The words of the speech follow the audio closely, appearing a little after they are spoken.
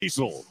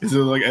Diesel. Is it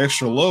like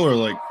extra low or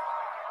like?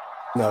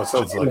 No, it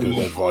sounds like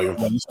a volume.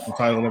 The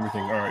title and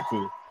everything. All right,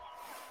 cool.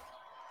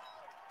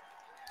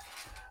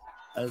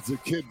 As a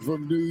kid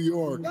from New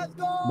York,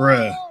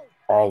 Bruh.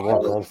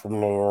 All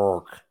from New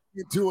York.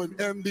 Into an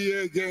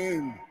NBA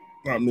game.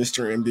 Not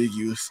Mr.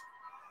 Ambiguous.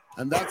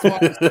 And that's why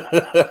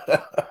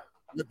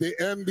the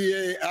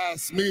NBA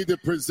asked me to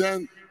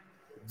present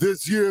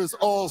this year's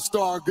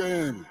All-Star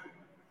game.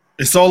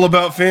 It's all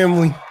about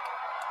family.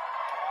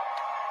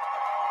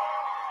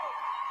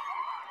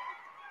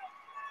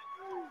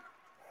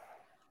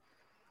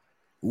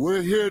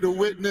 We're here to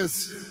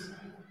witness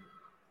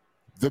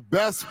the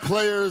best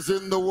players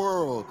in the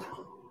world,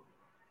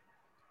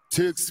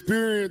 to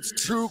experience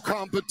true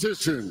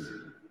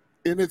competition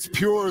in its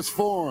purest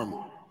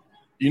form.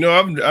 You know,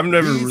 I've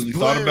never really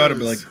thought about it,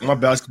 but like my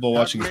basketball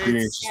watching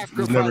experience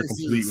was never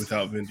complete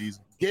without Vin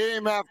Diesel.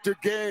 Game after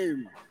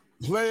game,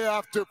 play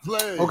after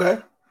play. Okay.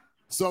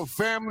 So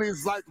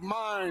families like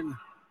mine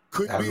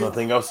could I have be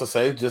nothing else to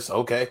say. Just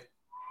okay.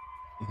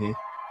 Mm-hmm.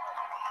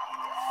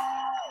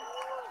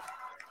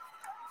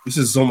 This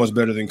is so much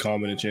better than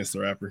Common and Chance the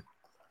Rapper.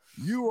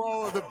 You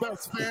all are the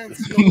best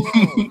fans in the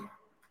world.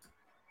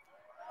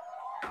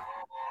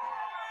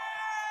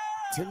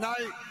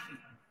 Tonight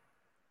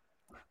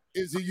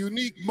is a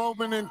unique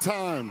moment in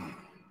time.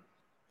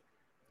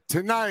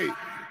 Tonight,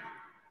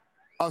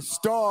 a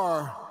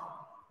star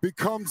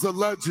becomes a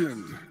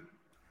legend.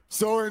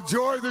 So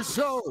enjoy the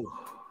show.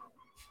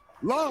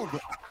 Love.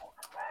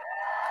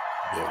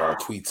 Get our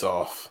tweets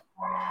off.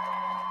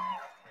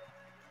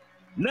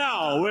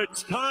 Now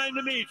it's time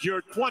to meet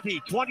your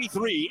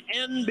 2023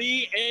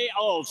 NBA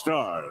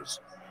All-Stars.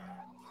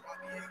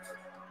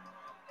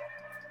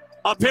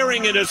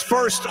 Appearing in his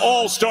first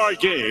All-Star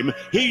game,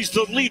 he's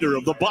the leader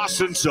of the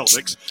Boston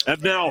Celtics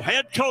and now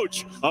head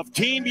coach of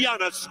Team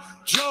Giannis,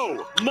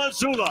 Joe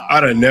Mazzulla.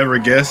 I'd have never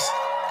guessed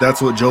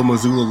that's what Joe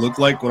Mazzulla looked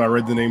like when I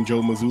read the name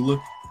Joe Mazzulla.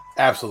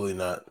 Absolutely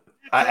not.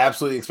 I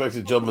absolutely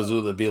expected Joe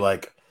Mazzulla to be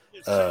like,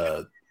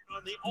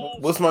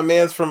 what's my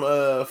man's from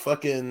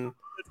fucking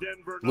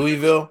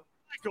Louisville?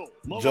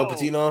 Joe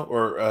Patino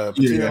or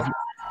Patino? Yeah.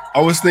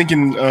 I was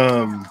thinking,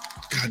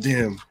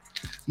 goddamn.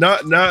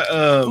 Not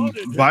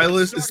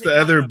Vilas. It's the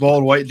other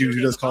bald white dude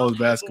who does college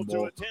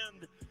basketball.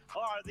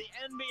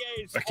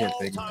 I can't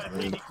think of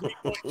his name.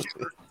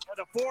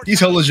 He's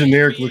hella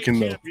generic looking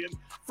though.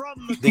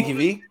 Dickie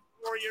V?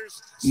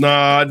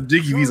 Nah,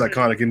 Dickie V's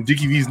iconic, and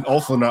Dickie V's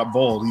also not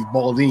bald. He's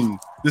balding.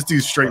 This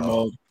dude's straight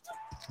bald.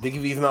 Dickie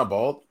V's not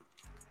bald?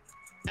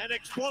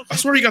 I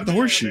swear he got the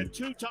horseshoe.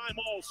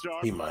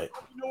 He might.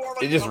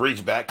 It just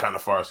reached back kind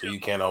of far, so you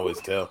can't always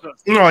tell.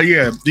 No,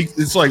 yeah,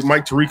 it's like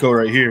Mike Tirico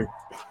right here.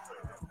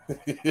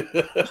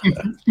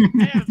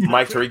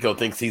 Mike Tirico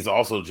thinks he's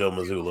also Joe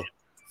Mazzulla.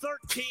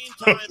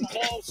 13-time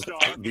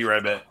All-Star. Be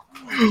right back.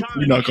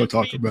 We're not gonna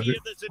talk about it.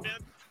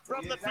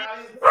 From the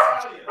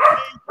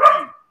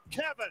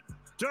Kevin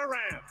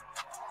Durant.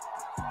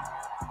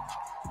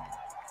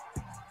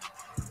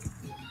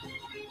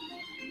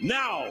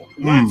 Now,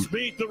 let's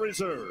meet the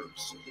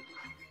reserves.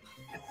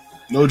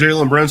 No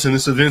Jalen Brunson.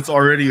 This event's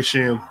already a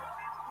sham.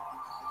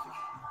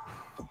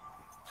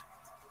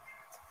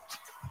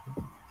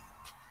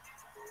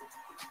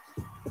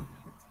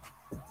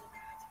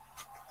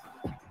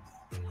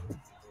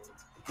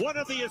 One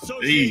of the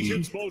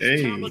association's most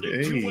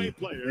talented two-way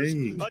players,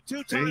 a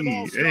two-time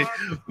All-Star.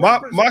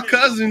 My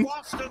cousin.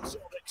 That's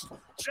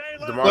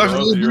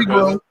little big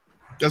bro.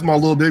 That's my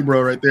little big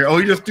bro right there. Oh,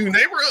 he just threw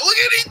neighborhood. Look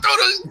at he threw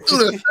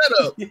the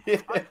setup.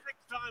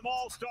 Six-time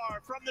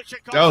All-Star from the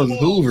Chicago That was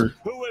Bulls, Hoover.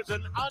 who is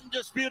an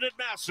undisputed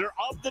master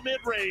of the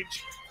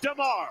mid-range,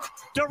 DeMar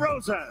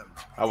DeRozan.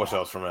 I wish I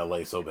was from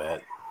LA so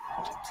bad.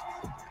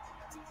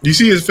 Do you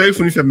see his face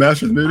when he said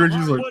master of mid-range?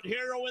 He's like,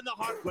 hero in the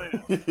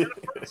heartland. For the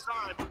first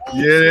time,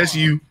 yeah, that's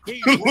you.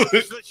 He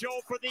runs the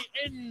show for the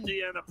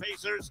Indiana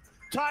Pacers,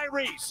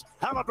 Tyrese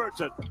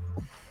Halliburton.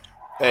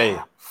 Hey,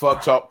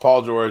 fuck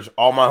Paul George.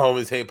 All my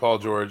homies hate Paul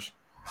George.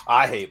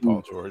 I hate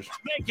Paul George.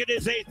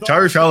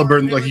 Tyrese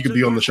Halliburton, like he could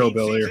be on the show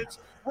Bel Air.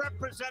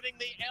 Representing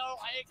the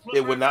LA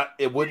It would not.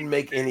 It wouldn't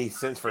make any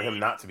sense for him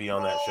not to be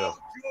on that show.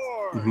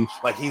 Mm-hmm.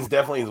 Like he's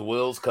definitely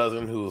Will's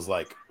cousin, who's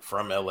like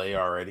from LA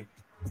already.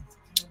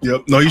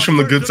 Yep. No, he's from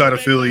the good side of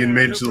Philly and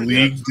made it to the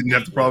league. Didn't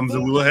have the problems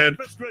that Will had.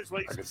 I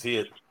can see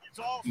it.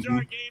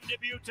 All-Star game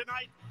debut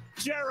tonight,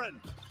 Jaren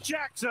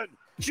Jackson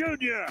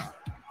Jr.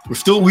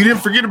 We didn't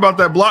forget about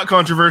that block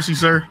controversy,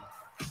 sir.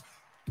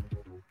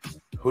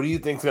 Who do you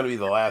think's going to be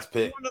the last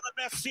pick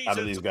out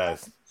of these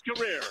guys?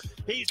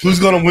 Who's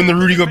going to win the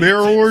Rudy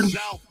Gobert Award?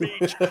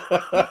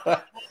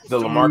 The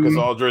LaMarcus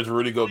Aldridge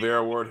Rudy Gobert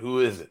Award.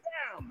 Who is it?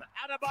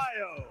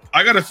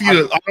 I got to see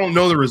I don't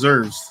know the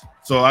reserves,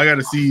 so I got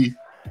to see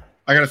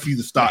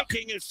the stock.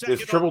 Is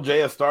Triple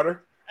J a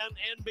starter? An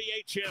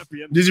NBA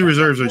champion. Dizzy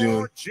reserves are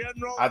doing.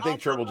 I think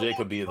Triple J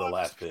could be the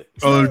last pick.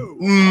 No,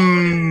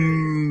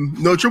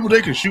 Triple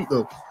J can shoot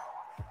though.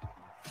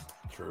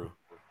 True.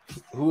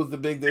 Who was the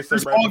big this?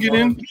 Chris Paul get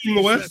in from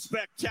the West?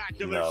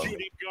 No,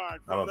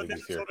 I don't think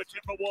he's here.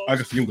 I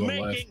can see him going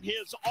last. Making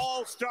his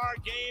All-Star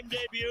game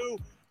debut,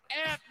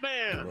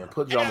 Ant-Man. Man,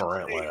 put John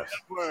Morant last.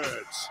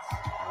 Edwards.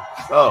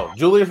 Oh,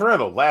 Julius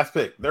Randle, last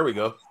pick. There we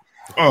go.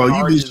 Oh, you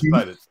Already bitch.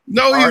 decided.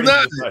 No, he's Already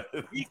not.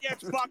 decided. He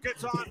gets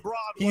buckets on Broadway.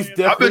 He's and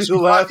definitely I bet the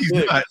you last five he's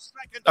pick. not.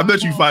 I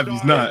bet you five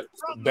he's not.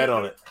 Bet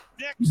on it.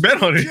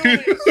 Bet on it.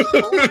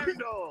 Julius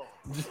Randle.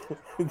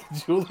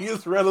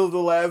 Julius Randle's the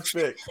last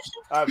pick.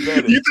 I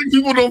bet You it. think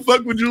people don't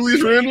fuck with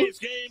Julius Randle?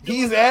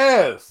 He's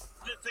ass.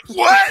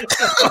 What?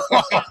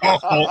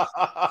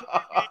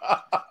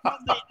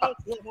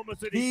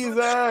 He's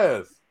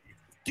ass.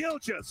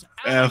 Gilgeous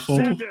Asshole.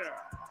 Alexander.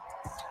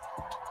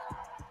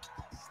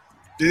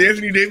 Is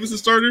Anthony Davis a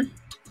starter?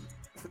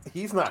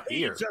 He's not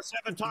here. He's a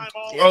seven-time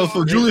Oh,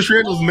 so Julius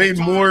Randle's made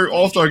more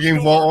All-Star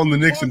games while on the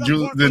Knicks than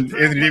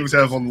Anthony Davis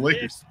has on the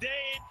Lakers.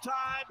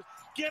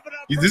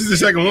 This is the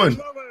second one.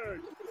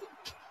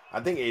 I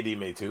think AD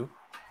made two.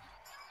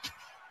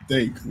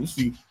 Thanks. We'll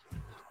see.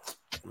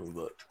 Let me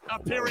look.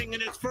 Appearing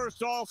in his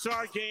first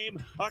All-Star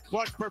game, a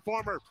clutch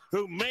performer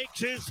who makes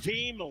his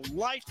team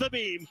light the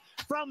beam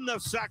from the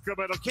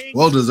Sacramento Kings.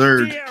 Well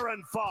deserved.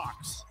 De'Aaron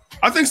Fox.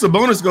 I think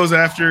Sabonis goes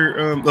after.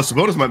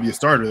 Sabonis might be a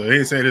starter though. They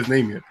ain't saying his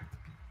name yet.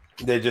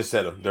 They just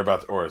said him. They're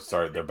about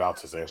to, they're about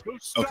to say him.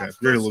 Okay,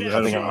 you're a little bit I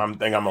ahead of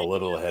think I'm a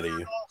little ahead of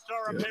you.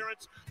 All-Star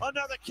appearance.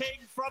 Another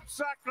King from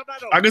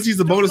Sacramento. I can see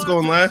Sabonis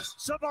going last.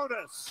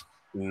 Sabonis.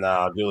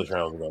 Nah, Julius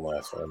Randle's going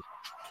last one.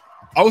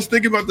 I was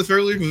thinking about this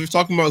earlier because we were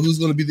talking about who's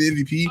going to be the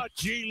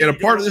MVP. And a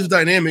part of this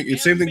dynamic, and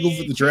same thing goes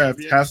with the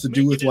draft, has to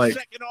do with like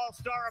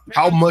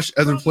how much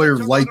other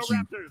players like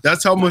you.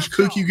 That's how much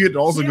cook you get. It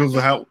also goes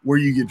with how where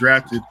you get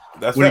drafted.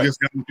 That's when right. it gets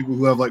down to people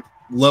who have like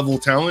level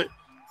talent.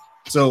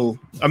 So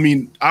I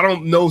mean, I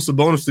don't know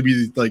Sabonis to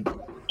be like.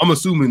 I'm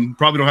assuming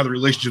probably don't have the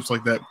relationships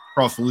like that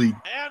across the league.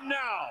 And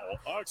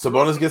now,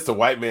 Sabonis gets the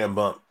white man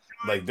bump.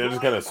 Like they're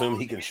just gonna assume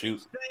he can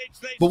shoot.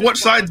 But what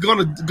side's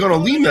gonna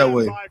lean that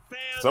way?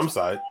 Some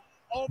side.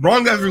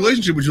 Braun got a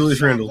relationship with Julius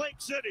Randle.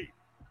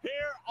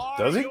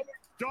 Does he?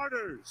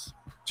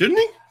 Shouldn't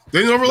he? They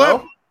didn't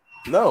overlap.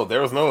 No, there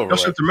was no Y'all overlap.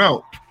 shipped him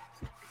out.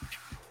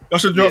 Y'all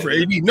shipped him out for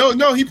AD.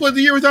 No, he played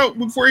the year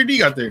before AD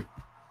got there.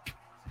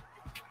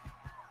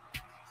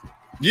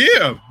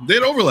 Yeah,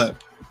 they'd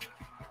overlap.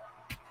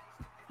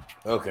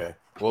 Okay.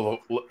 Well,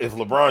 if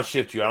LeBron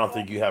shipped you, I don't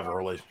think you have a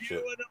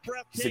relationship.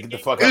 He said, "Get the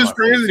fuck It out was of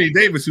for my face." Anthony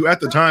Davis, who at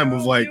the time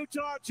was like,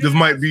 this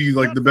might be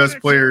like the best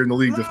player in the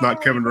league, if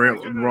not Kevin Durant,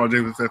 LeBron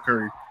James, and Steph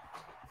Curry.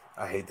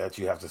 I hate that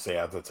you have to say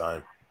at the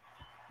time.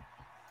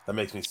 That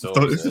makes me so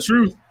So upset. it's the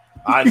truth.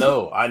 I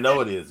know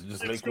it is. It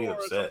just makes me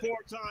upset.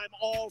 Four-time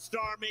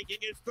All-Star making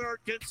his third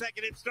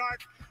consecutive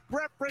start,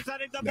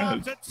 representing the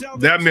Boston Celtics.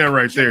 That man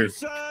right there.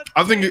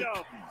 I think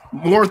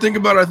more think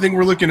about it, I think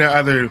we're looking at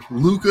either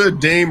Luka,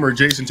 Dame, or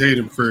Jason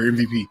Tatum for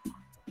MVP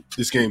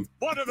this game.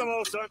 One of the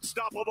most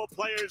unstoppable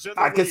players in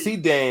the I can league. see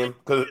Dame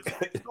because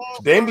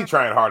Dame be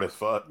trying hard as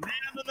fuck. Man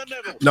in the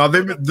middle. No,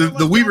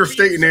 the Weaver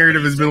State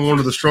narrative has been one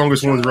of the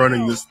strongest ones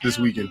running this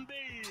weekend.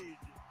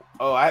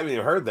 Oh, I haven't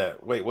even heard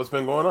that. Wait, what's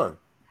been going on?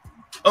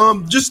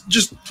 Just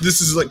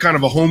this is like kind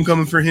of a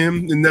homecoming for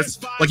him, and that's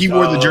like he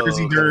wore the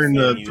jersey during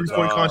the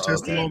 3-point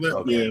contest and all that.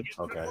 Okay, Yeah,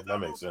 okay, that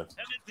makes sense.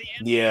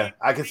 Yeah,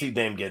 I can see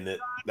Dame getting it.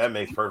 That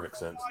makes perfect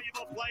sense.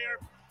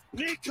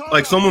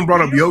 like someone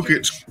brought up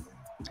Jokic,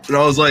 and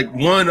I was like,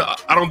 one,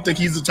 I don't think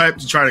he's the type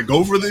to try to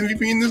go for the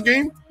MVP in this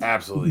game.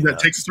 Absolutely. That not.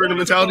 takes a certain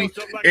mentality,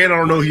 and I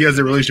don't know he has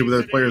a relationship with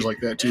other players like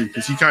that too,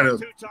 because he kind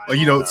of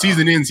like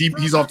season ends,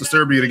 he's off to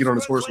Serbia to get on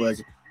his horse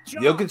wagon.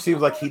 Jokic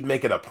seems like he'd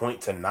make it a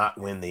point to not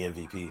win the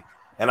MVP.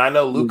 And I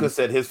know Luka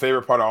said his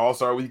favorite part of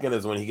All-Star Weekend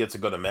is when he gets to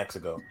go to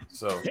Mexico.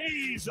 So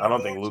I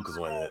don't think Luka's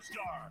winning it.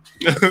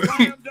 And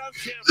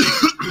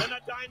a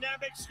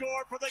dynamic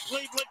score for the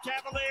Cleveland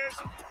Cavaliers.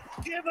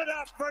 Give it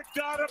up for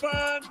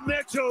Donovan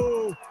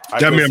Mitchell.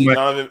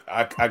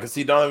 I could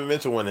see Donovan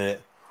Mitchell winning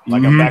it.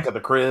 Like I'm back at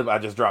the crib. I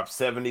just dropped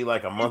 70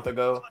 like a month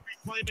ago.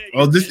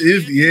 Oh, this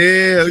is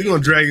we're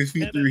gonna drag his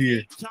feet through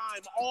here.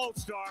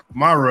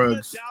 My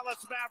rubs.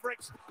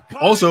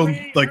 Also,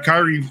 like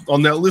Kyrie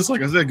on that list,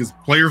 like I said, because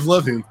players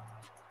love him.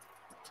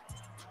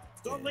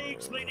 The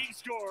league's leading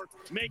scorer,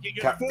 making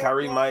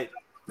Kyrie might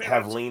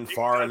have leaned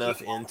far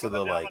enough into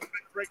the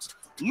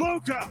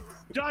Luka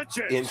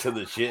Doncic into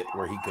the shit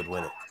where he could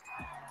win it.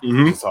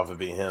 Mm-hmm. Just off of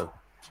being him.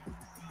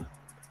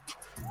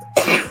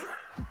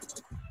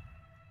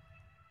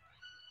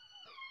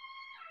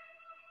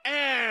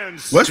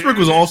 And Westbrook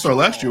was All-Star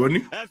last year,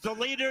 wasn't he? as the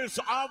leaders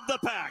of the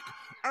pack,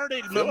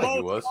 earning I the feel like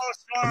he most was.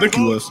 All-Star I think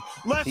he was. votes.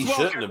 Let's He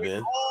welcome shouldn't have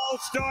been.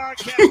 All-Star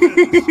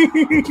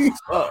captain.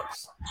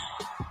 Sucks.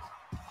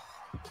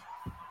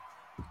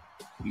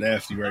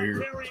 Nasty right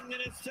here. Appearing in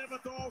his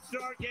seventh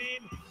All-Star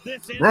game,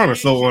 this Braun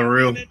is so NBA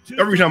unreal. champion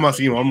Every time I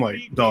see him, and I'm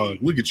like, dog,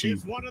 look at you.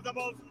 is one of the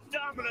most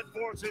dominant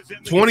forces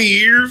in the 20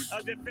 years?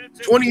 A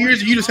defensive 20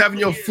 years of you just having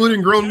your foot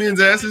in grown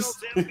men's asses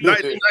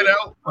night in, night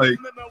out? Like,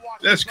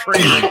 that's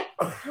crazy.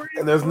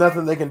 And there's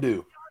nothing they can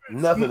do.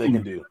 Nothing they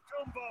can do.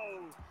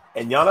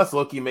 And Giannis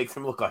Loki makes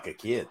him look like a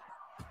kid.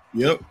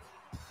 Yep.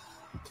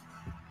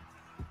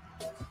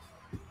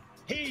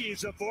 He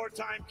He's a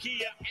 4-time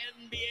Kia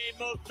NBA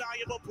Most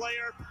Valuable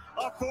Player,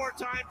 a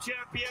 4-time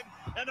champion,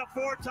 and a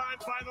 4-time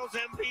Finals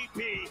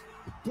MVP.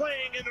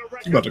 Playing in a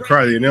record about to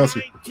cry, the announcer.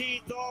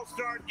 19th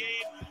All-Star game.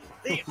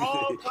 The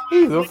all-time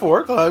He's a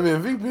 4-time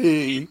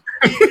MVP.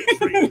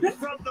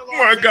 Oh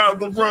my God,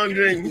 LeBron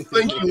James.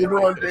 Thank you,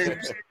 LeBron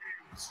James.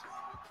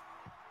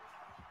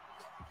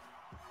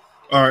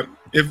 All right.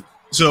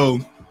 To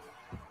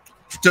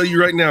tell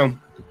you right now,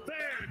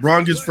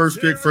 Bron gets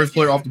first pick, first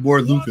player off the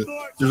board, Luka.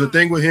 There's a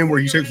thing with him where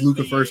he takes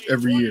Luka first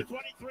every year.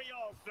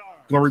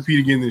 Gonna repeat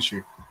again this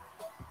year.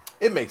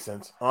 It makes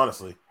sense,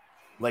 honestly.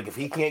 Like if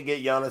he can't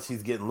get Giannis,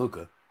 he's getting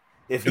Luka.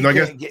 If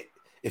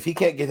he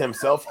can't get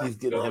himself, he's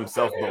getting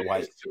himself but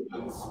White.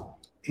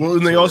 Well,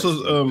 and they also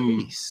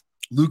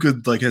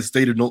Luka like has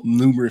stated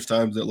numerous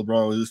times that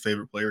LeBron was his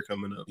favorite player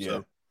coming up. Yeah,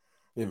 so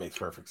it makes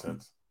perfect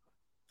sense.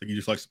 I think he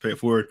just likes to pay it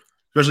forward,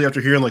 especially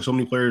after hearing like so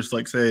many players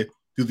like say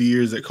through the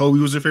years that Kobe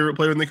was their favorite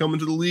player when they come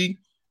into the league.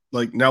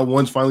 Like now,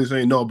 one's finally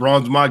saying, "No,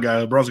 Bron's my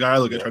guy. Bron's the guy I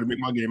look at. Try to make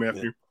my game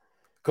after."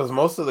 Because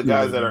most of the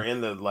guys that are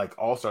in the like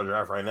All-Star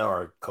draft right now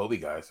are Kobe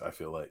guys. I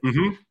feel like.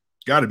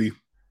 Got to be.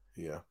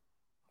 Yeah,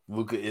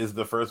 Luka is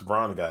the first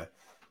Bron guy.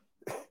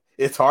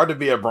 It's hard to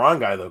be a Bron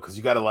guy though, because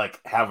you got to like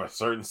have a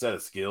certain set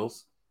of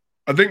skills.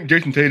 I think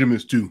Jason Tatum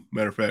is too.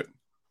 Matter of fact.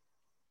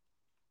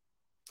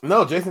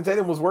 No, Jason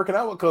Tatum was working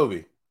out with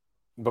Kobe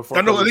before.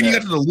 I know. I think he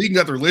got to the league and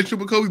got the relationship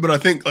with Kobe, but I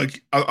think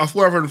like I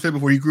swear I've heard him say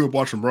before he grew up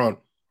watching Bron.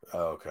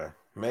 Oh, okay,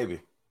 maybe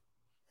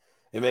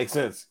it makes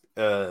sense.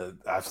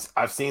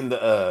 I've seen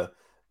the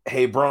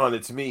 "Hey Bron,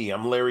 it's me.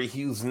 I'm Larry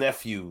Hughes'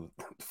 nephew.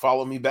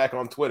 Follow me back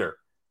on Twitter."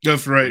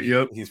 That's right.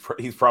 Yep.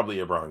 He's probably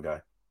a Bron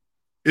guy.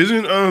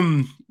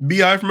 Isn't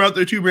BI from out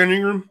there too? Brandon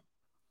Ingram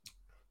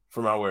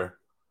from out where?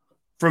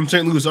 From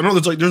St. Louis. I know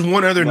there's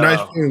one other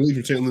nice player in the league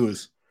from St.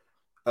 Louis.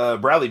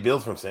 Bradley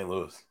Beal's from St.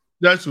 Louis.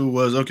 That's who it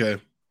was. Okay.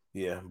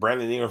 Yeah,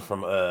 Brandon Ingram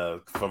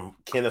from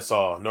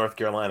Kennesaw, North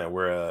Carolina,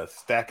 where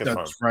Stack is from.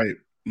 That's right.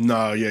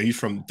 No, yeah, he's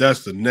from.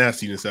 That's the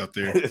nastiness out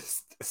there.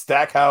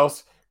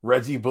 Stackhouse,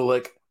 Reggie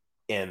Bullock,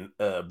 and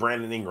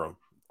Brandon Ingram,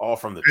 all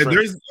from the.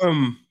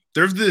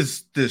 There's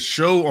this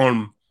show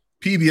on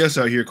PBS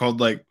out here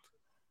called like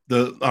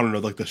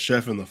the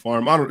Chef and the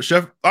Farm. I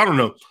don't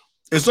know.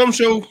 It's some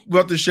show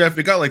about the chef.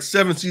 It got like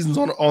 7 seasons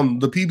on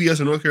the PBS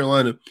in North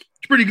Carolina.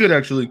 It's pretty good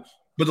actually.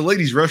 But the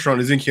lady's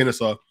restaurant is in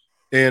Kennesaw,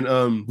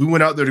 and we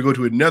went out there to go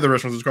to another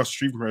restaurant that's across the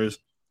street from hers.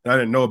 And I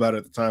didn't know about it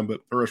at the time,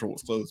 but her restaurant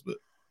was closed. But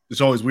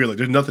it's always weird. Like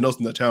there's nothing else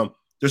in that town.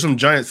 There's some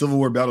giant Civil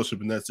War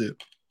battleship, and that's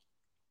it.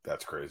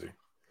 That's crazy.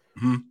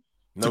 Mm-hmm.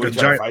 Nobody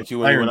tried to fight you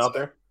when you went out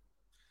there?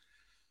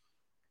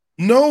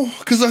 No,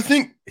 because I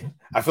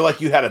feel like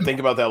you had to think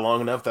about that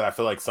long enough that I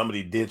feel like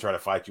somebody did try to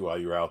fight you while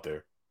you were out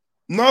there.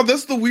 No,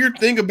 that's the weird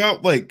thing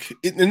about like,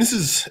 and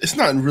it's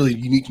not really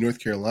unique to North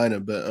Carolina,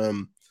 but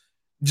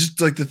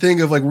just like the thing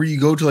of like where you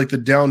go to like the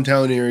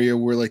downtown area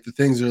where like the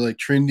things are like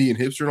trendy and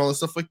hipster and all that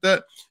stuff like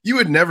that, you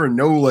would never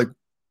know like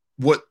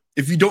what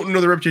if you don't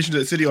know the reputation of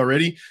that city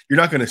already, you're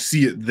not going to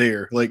see it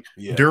there. Like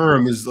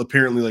Durham is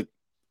apparently like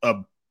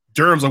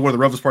Durham's like one of the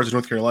roughest parts of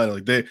North Carolina.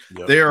 Like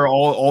they are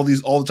all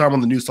the time on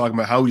the news talking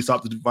about how we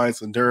stopped the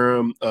violence in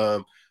Durham,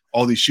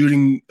 all these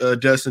shooting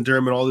deaths in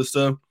Durham and all this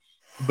stuff.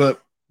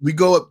 But we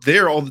go up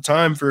there all the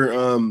time for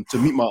to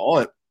meet my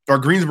aunt, or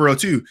Greensboro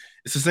too.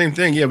 It's the same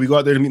thing. Yeah, we go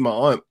out there to meet my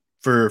aunt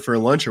for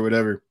lunch or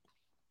whatever.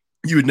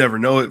 You would never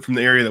know it from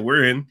the area that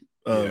we're in.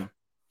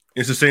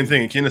 It's the same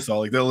thing in Kennesaw.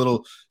 Like that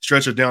little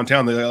stretch of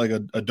downtown, they got like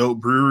a dope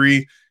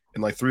brewery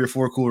and like 3 or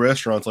 4 cool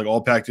restaurants, like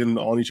all packed in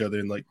on each other,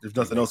 and like there's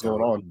nothing else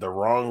going on. The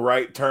wrong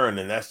right turn,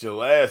 and that's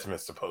your ass,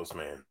 Mr.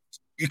 Postman.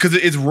 Because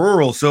it's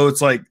rural, so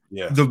it's like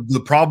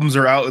the problems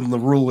are out in the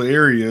rural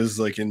areas,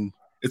 like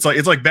it's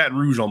like Baton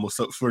Rouge almost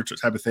sort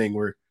of type of thing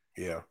where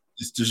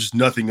there's just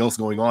nothing else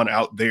going on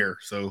out there,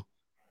 so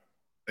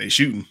they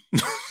shooting.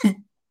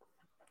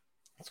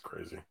 That's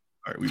crazy.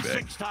 All right, we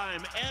back.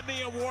 6-time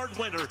Emmy Award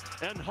winner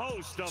and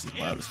host of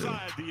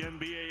Inside the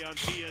NBA on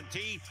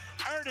TNT,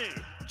 Ernie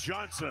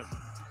Johnson.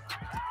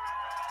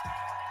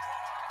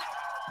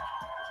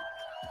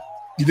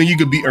 You think you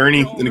could beat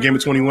Ernie in a game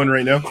of 21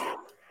 right now?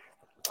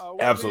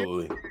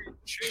 Absolutely.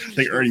 I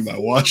think Ernie might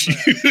watch you.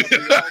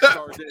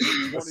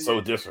 That's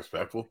so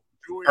disrespectful.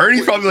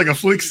 Ernie's probably like a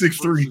flick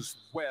 6'3".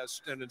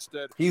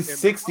 He's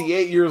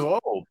 68 years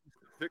old.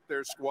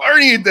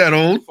 Ernie ain't that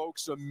old.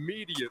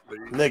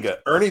 Nigga,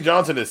 Ernie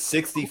Johnson is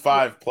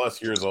 65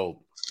 plus years old.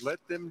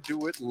 Let them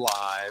do it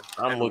live.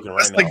 I'm looking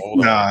right now.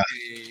 Hold on.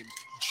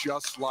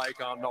 Just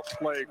like on the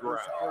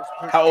playground.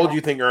 How old do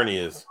you think Ernie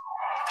is?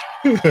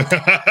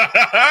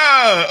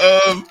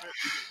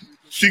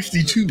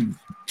 62.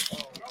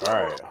 All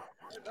right.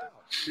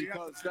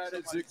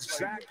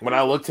 When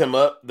I looked him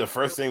up, the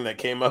first thing that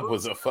came up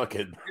was a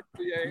fucking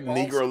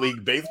Negro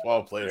League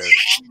baseball player.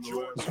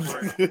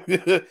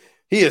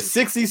 He is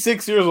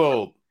 66 years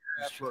old.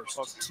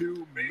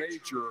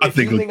 I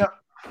think you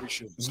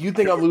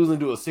think I'm losing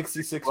to a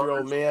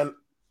 66-year-old man?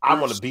 I'm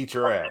gonna beat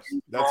your ass.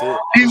 That's it.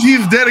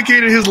 He's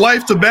dedicated his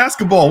life to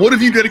basketball. What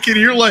have you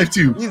dedicated your life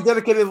to? He's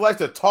dedicated his life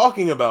to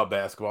talking about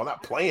basketball,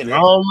 not playing it. I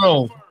don't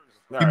know.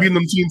 He beat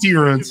them TNT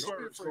runs.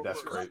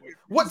 That's great.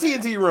 What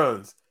TNT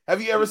runs?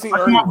 Have you ever seen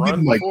Ernie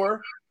run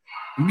before?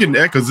 I'm getting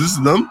echoes. This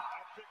is them?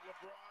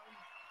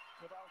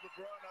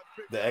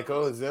 The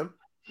echo is them?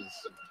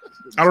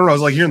 I don't know. I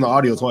was like hearing the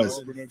audio twice.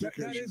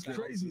 That is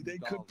crazy. They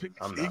could pick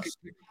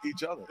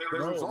each other.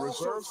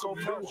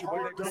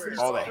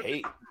 All the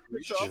hate.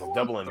 Just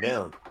doubling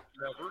down.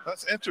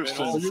 That's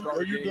interesting.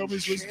 Are you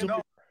dummies listening to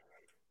me?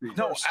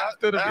 No,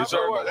 after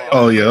the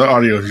Oh, yeah. The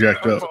audio is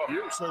jacked up.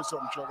 You say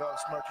something, Chuck. I'll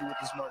smack you with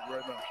this mic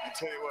right now. I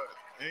tell you what,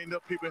 ain't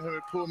no people here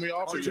to pull me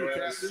off of your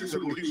ass.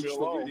 Leave me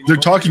alone. They're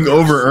talking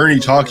over Ernie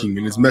talking,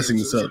 and it's messing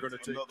this up.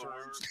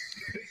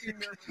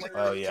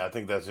 Oh, yeah. I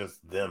think that's just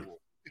them.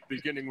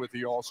 Beginning with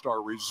the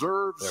All-Star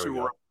reserves who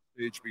are on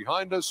the stage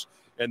behind us,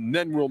 and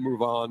then we'll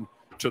move on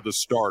to the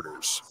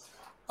starters.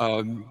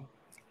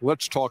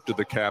 Let's talk to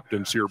the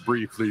captains here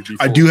briefly.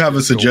 I do have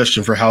a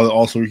suggestion for how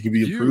also can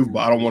be improved,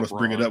 but I don't want us to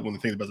bring it up when the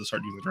thing's about to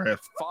start doing the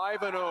draft.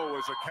 5-0 as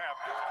a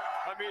captain.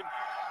 I mean,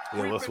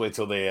 yeah, let's wait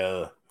till they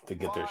to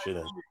get their shit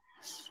in.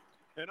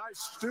 And I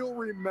still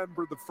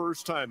remember the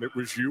first time it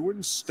was you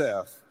and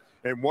Steph.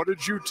 And what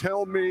did you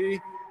tell me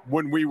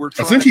when we were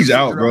trying I think he's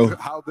out, bro.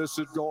 How this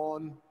had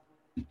gone?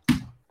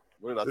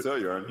 What did I tell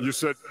you, Ernie? You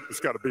said it's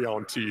got to be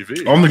on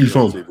TV. I'm on his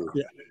phone.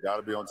 Yeah, got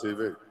to be on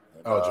TV.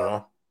 And,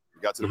 Jamal.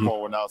 We got to the point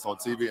where now it's on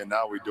TV, and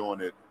now we're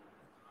doing it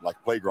like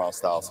playground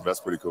style. So that's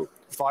pretty cool.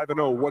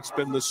 5-0. What's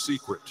been the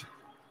secret?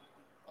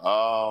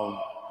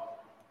 I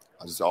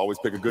just always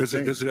pick a good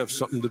team. Does it have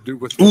something to do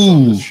with?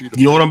 Ooh,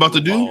 you know what I'm about to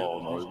do?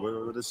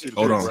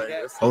 Oh, no.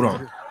 Hold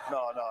on.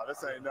 No,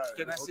 this ain't nothing.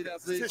 Can I see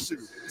that, please?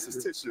 Tissue. This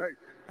is tissue.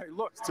 Hey,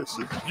 look,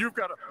 tissue. You've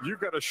got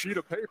a sheet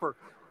of paper.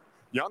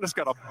 Giannis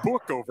got a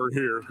book over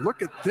here.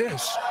 Look at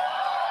this.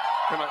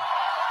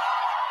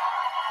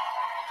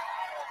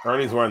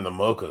 Ernie's wearing the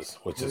mochas,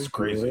 which is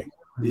crazy.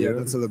 Yeah,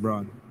 that's a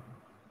LeBron.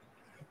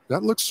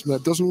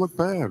 That doesn't look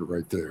bad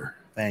right there.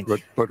 Thank you.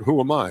 But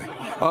who am I?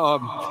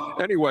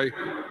 Anyway,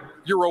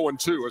 you're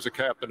 0-2 as a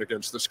captain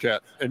against this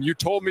cat. And you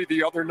told me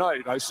the other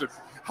night, I said,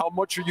 how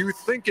much are you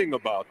thinking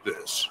about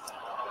this?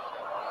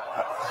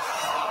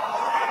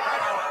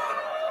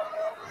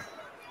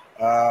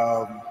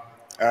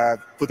 I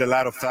put a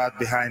lot of thought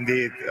behind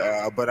it.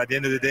 But at the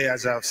end of the day,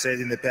 as I've said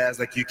in the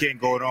past, like, you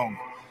can't go wrong.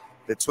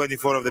 The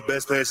 24 of the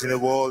best players in the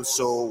world.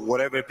 So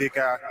whatever pick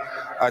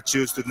I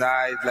choose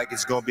tonight, like,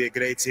 it's going to be a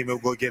great team. We'll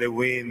go get a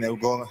win. And we're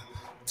going to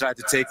try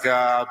to take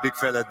a big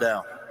fella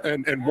down.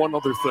 And one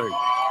other thing.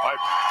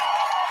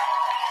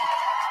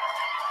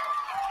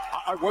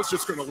 I was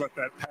just going to let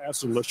that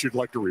pass unless you'd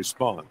like to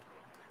respond.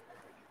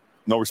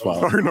 No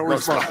response. No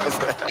response.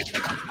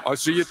 I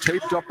see you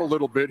taped up a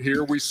little bit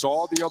here. We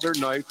saw the other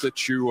night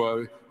that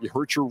you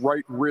hurt your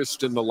right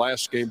wrist in the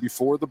last game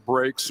before the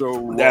break.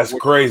 So that's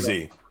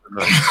crazy.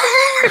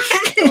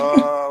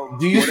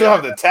 Do you still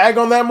have the tag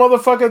on that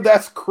motherfucker?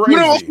 That's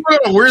crazy.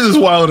 Where's this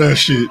wild ass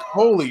shit?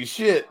 Holy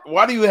shit!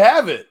 Why do you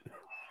have it?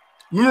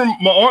 Remember,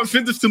 my aunt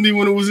sent this to me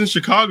when it was in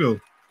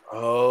Chicago.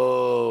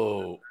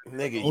 Oh,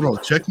 nigga! Hold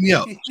on, check me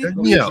out. Check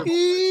me out.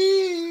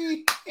 Yeah.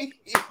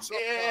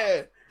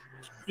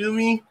 Feel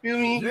me?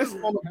 This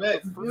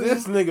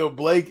nigga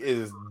Blake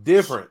is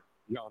different.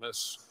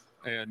 Giannis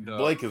and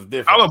Blake is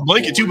different. I would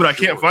blank it too, but I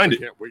can't find it.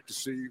 Can't wait to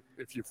see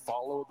if you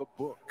follow the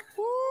book.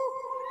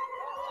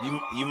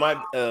 You might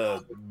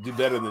do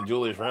better than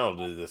Julius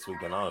Randle did this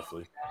weekend,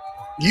 honestly.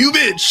 You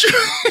bitch!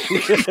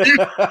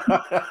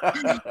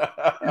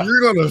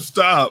 You're gonna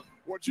stop.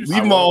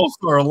 Leave my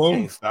all-star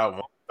alone.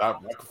 Stop.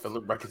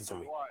 Rockefeller records to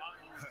me.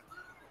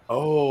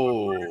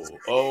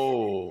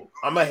 Oh,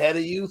 I'm ahead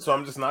of you, so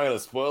I'm just not gonna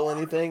spoil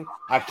anything.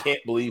 I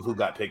can't believe who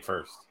got picked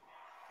first.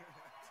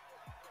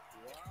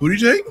 Who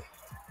did you take?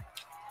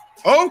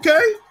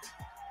 Okay.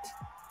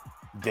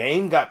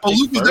 Dame got picked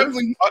Luka first.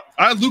 Definitely.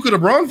 I had Luka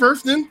LeBron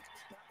first. Then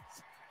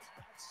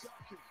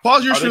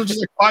pause your show just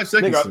like 5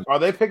 seconds. Nigga, are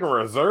they picking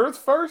reserves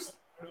first?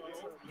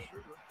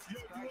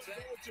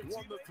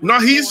 No,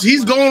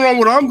 he's going on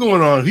what I'm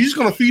going on. He's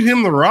gonna feed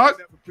him the rock,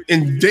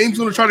 and Dame's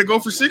gonna try to go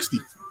for 60.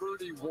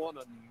 31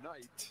 a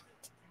night,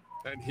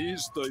 and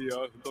he's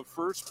the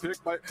first pick.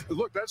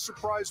 Look, that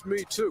surprised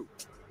me too.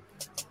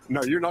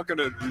 No, you're not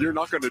gonna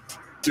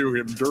do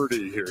him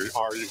dirty here,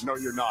 are you? No,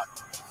 you're not.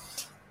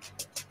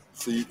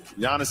 See,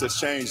 Giannis has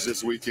changed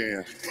this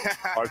weekend.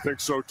 I think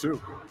so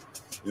too.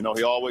 You know,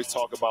 he always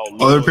talk about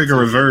they're picking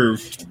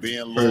reserve,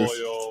 being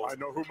loyal. I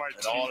know who my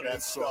and all of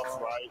that stuff,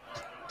 right?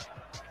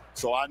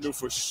 So I knew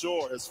for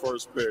sure his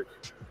first pick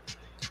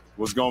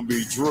was going to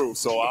be Drew.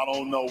 So I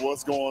don't know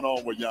what's going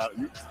on with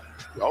Giannis.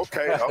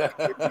 Okay,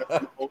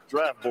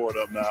 draft board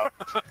up now.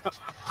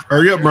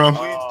 Hurry up, bro.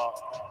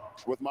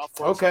 With my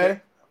first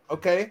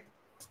Okay.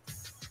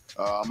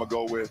 I'm gonna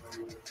go with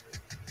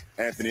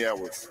Anthony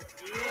Edwards.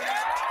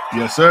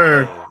 Yes,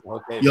 sir.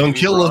 Okay, Young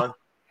killer. Ron.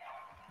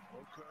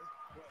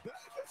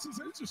 This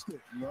is interesting.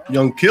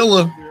 Young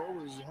killer.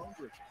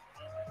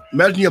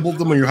 Imagine you have both of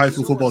them on your high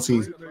school football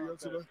team.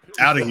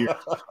 Out of here.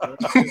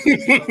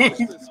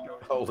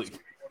 Holy.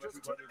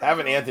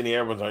 Having Anthony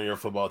Edwards on your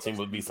football team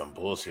would be some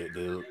bullshit,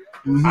 dude.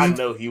 Mm-hmm. I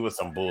know he was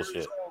some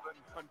bullshit.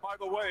 And by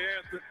by the way,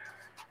 Anthony,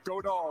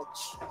 go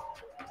Dogs.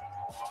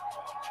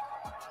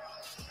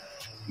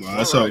 Wow,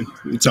 that's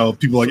how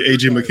people like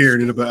AJ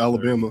McCarron ended up at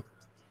Alabama.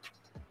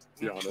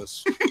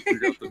 Giannis, you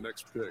got the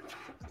next pick.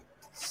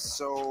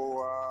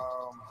 So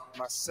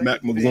my second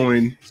Matt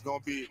McGloin. is gonna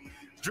be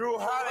Drew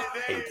Holiday.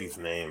 I hate these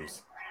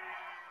names.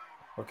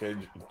 Okay,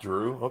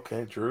 Drew.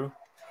 Okay, Drew.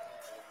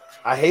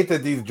 I hate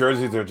that these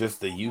jerseys are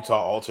just the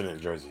Utah alternate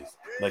jerseys.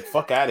 Like,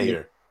 fuck out of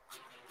here.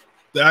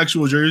 The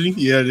actual jersey?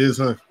 Yeah, it is,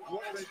 huh?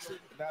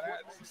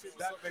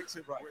 That makes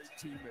it right.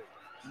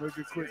 Make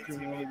it quick, you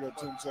only got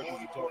 10 seconds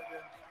to talk.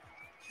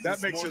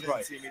 That makes it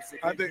right.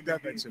 I think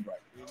that makes it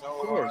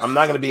right. I'm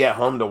not going to be at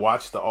home to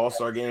watch the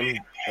All-Star game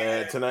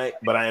tonight,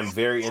 but I am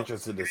very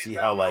interested to see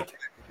how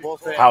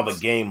the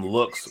game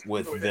looks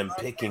with them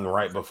picking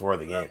right before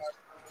the game.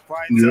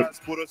 Finds us,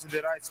 put us in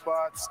the right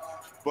spots,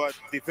 but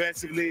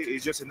defensively,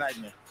 it's just a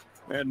nightmare.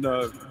 And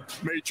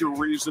major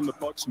reason the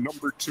Bucks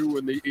number 2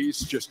 in the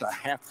East, just a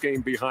half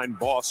game behind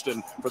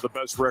Boston for the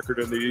best record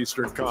in the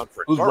Eastern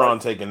Conference. Who's Braun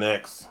taking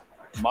next?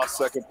 My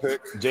second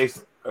pick.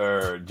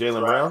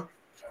 Jaylen Brown?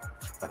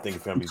 I think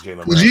it's going to be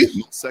Jaylen Brown.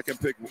 PG? Second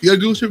pick You got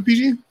to go with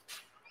PG?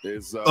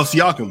 is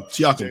Siakam.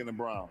 Jaylen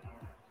Brown.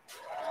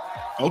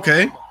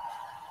 Okay.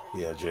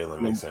 Yeah, Jaylen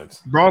makes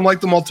sense. Braun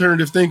like them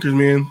alternative thinkers,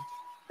 man.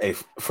 Hey,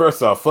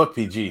 first off, fuck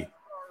PG.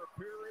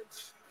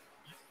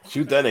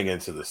 Shoot that nigga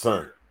into the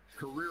sun.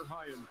 Career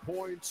high in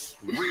points,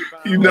 rebounds.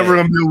 You're never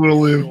going to be able to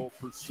live.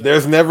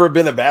 There's never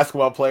been a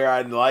basketball player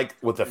I like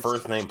with the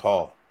first name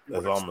Paul.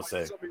 That's all I'm going to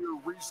say.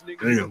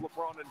 Damn.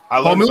 I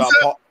learned about Millsap?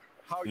 Paul.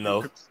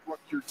 No.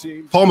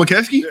 Paul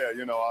McKeskey? Yeah,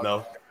 you know, I No.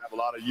 have a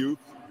lot of youth,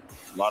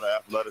 a lot of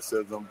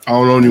athleticism. I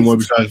don't know anyone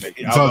besides I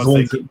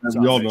one was that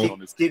we all know.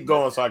 Keep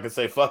going so I can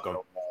say fuck him.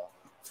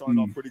 Starting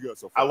off pretty good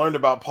so I far. learned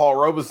about Paul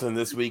Robeson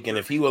this week, and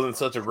if he wasn't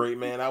such a great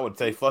man, I would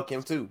say fuck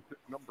him too.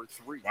 Number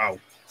 3. Wow.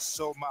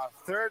 So my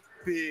third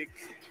pick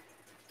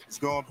is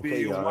going to be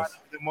Okay, one guys.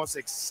 of the most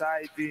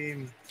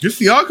exciting Just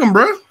Siakam,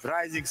 bro.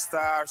 rising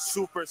star,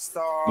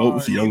 superstar. Oh,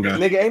 it's a young guy.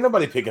 Nigga, ain't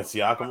nobody picking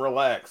Siakam.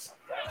 Relax.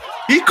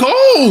 He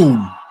cold.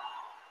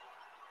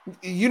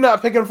 You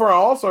not picking for an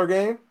All-Star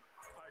game?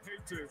 I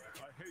hate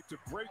to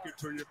break it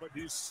to you, but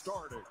he's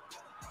starting.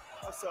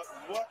 What's up?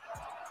 What?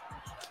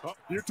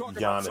 You're talking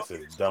Giannis about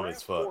is dumb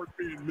as fuck.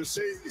 You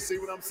see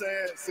what I'm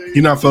saying? See,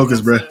 He not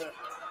focused, bro.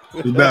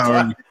 It's bad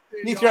already.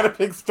 He's trying to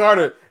pick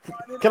starter.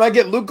 Can I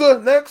get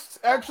Luka next,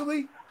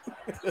 actually?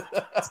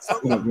 Let's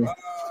go back.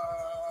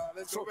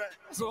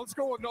 So let's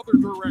go another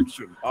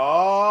direction.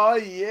 Oh,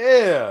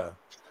 yeah.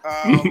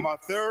 My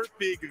third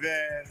pick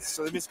then.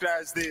 So let me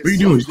scratch this. What are you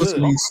doing? Good.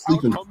 He's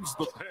sleeping. Out comes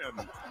the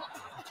pen.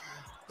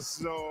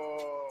 So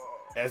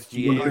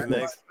SGA is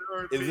next.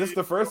 Is this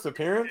the first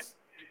appearance?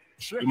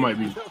 It might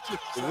be. Is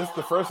this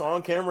the first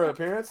on-camera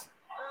appearance?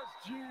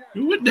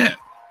 Who with that?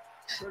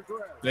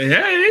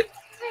 Hey.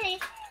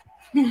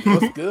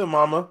 What's good,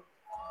 mama?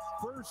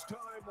 First time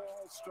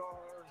All-Star.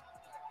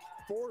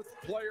 4th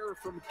player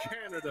from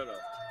Canada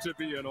to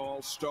be an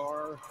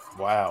All-Star.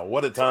 Wow,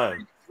 what a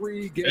time.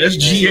 3 games.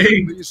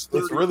 SGA. It's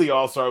really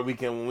All-Star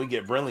weekend when we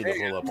get Brinley to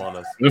pull up on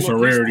us. That's a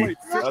rarity.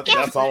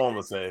 That's all I'm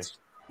going to say.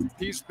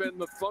 He's been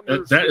the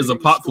Thunder's That is a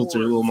pop leading filter,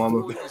 little scorer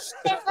mama.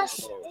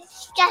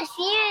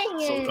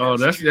 Oh,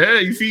 that's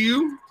you see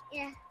you?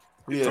 Yeah,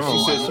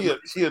 Oh. she said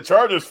she a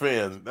Chargers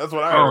fan. That's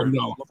what I Oh heard.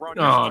 no. LeBron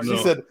Oh James. She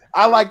no. said,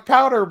 I like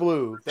powder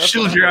blue. That's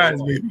Shield what your I eyes,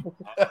 heard. baby.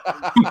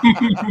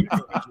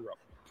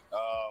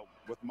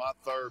 with my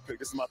third pick.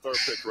 This is my third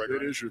pick, correct?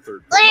 It is your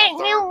third. Wait,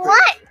 do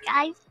what,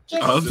 guys?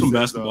 Oh, that's some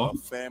basketball.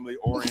 Family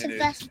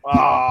oriented.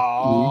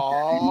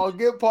 Oh,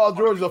 get Paul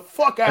George the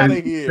fuck out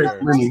of here.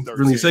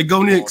 Really, say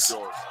go Knicks.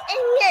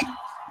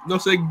 No,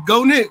 say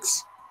go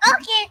Knicks.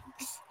 Okay.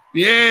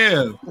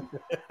 Yeah.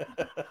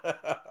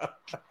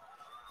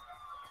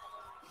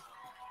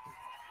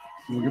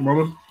 Look at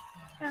mama.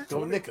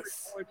 Go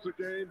Knicks. Points a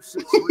game,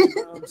 6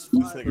 rebounds,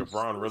 This 5 nigga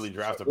Braun really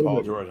drafted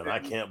Paul George, and I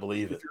can't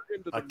believe it.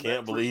 I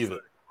can't believe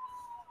it.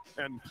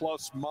 And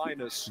plus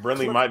minus.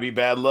 Brindley might be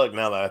bad luck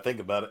now that I think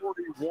about it.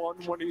 41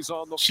 when he's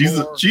on the She's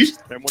floor.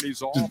 And when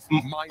he's off,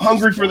 minus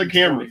hungry for the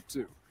camera.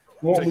 22.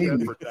 Won't Take leave that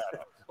me. for data.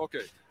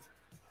 Okay.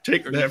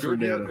 Take Are that you for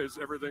good here? data. Is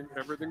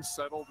everything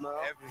settled now?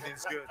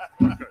 Everything's good.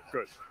 Okay,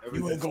 good.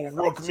 You ain't gonna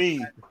rook me.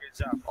 Good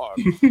job. All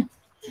right.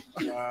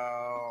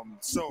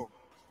 So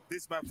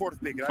this is my fourth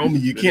pick. Right?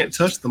 Homie, you can't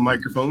touch the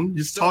microphone.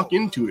 Just talk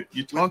into it.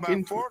 You With talk my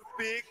into it. fourth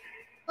pick,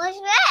 What's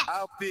that?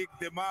 I'll pick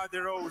DeMar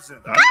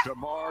DeRozan.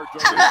 DeMar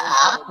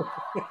DeRozan.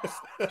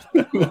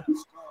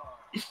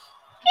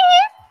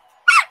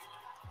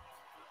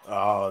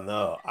 Oh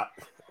no.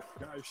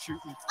 Guy shooting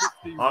Hon-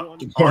 51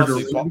 honestly, Carter.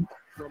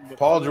 from the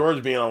Paul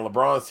George being on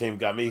LeBron's team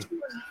got me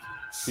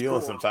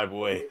feeling some type of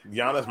way.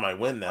 Giannis might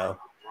win now.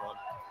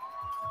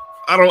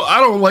 I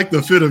don't like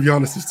the fit of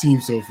Giannis's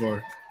team so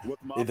far.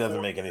 It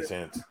doesn't make any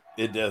sense.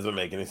 It doesn't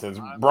make any sense.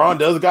 Braun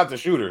does got the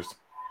shooters.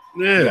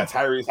 He Yeah. got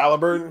Tyrese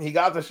Halliburton. He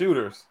got the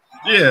shooters.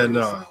 Yeah,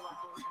 no.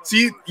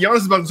 See, Giannis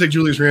is about to take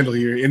Julius Randle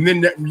here, and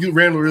then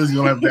Randle really is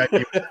gonna have a bad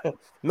game.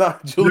 No,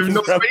 There's Julius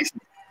no Randle. space.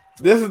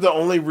 This is the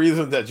only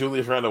reason that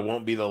Julius Randle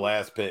won't be the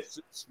last pick.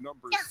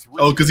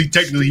 Oh, because he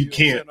technically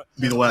can't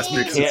be the last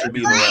pick. He can't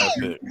be the last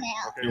pick.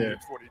 Yeah.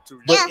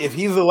 But if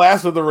he's the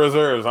last of the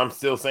reserves, I'm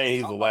still saying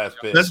he's the last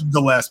pick. That's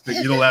the last pick.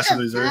 You're the last of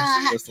the reserves.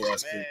 That's the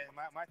last pick.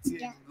 My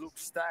team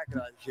looks stacked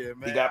right here,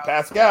 man. He got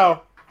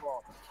Pascal.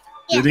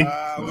 Did he?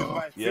 With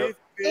my fifth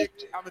pick,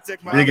 I'm gonna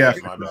take my Big ass.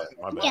 My bad.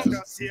 I'm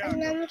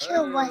not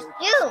sure what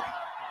you.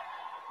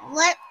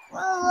 What?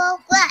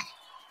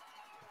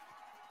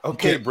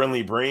 Okay,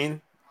 Brinley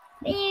Breen.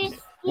 You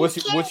What's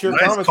your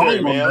Nice commentary, call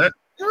on man? that.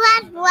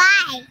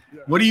 why?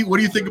 What do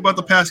you think about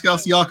the Pascal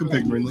Siakam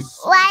pick, Brindley?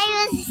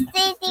 Why was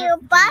thinking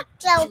about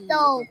so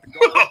though?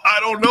 I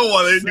don't know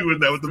why they're doing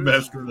that with the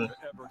basketball.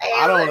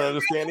 I don't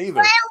understand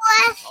either. Where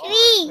was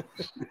he?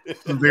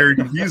 It's very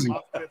confusing.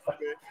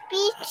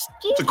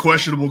 It's a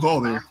questionable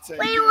call there.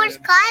 Where was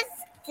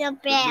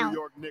Constable?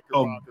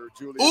 Oh,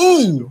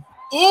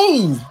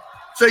 ooh!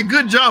 Say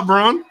good job,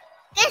 Bron.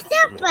 It's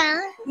not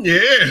fun.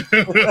 Yeah.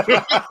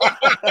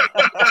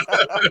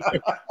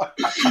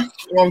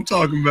 That's what I'm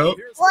talking about.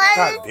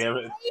 God damn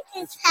it.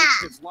 It's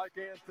like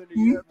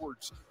Anthony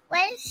Edwards.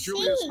 Where's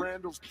Julius he?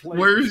 Randle's played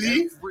Where is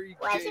he? every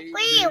Where's game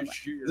Green?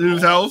 this year. In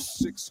his house?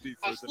 60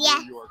 for the Yeah.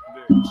 New York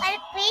Knicks. Where's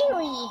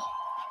Pee-wee?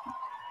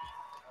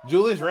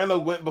 Julius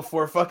Randle went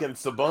before fucking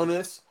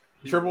Sabonis,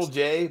 Triple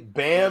J,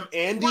 Bam,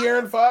 and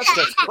De'Aaron Fox.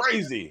 That's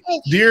crazy.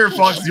 De'Aaron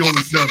Fox is the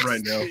only sub right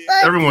now.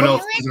 Everyone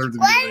else deserves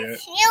to be there.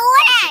 Where's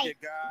your way?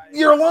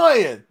 You're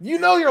lying. You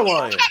know you're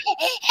lying.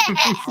 He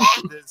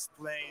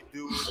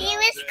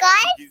was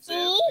gone,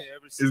 see?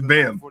 It's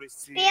Bam. Film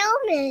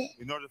it.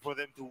 In order for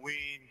them to win,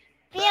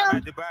 Film.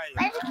 Where's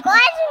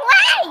God's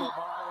way?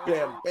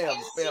 Bam, bam,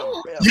 bam,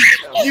 bam.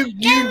 You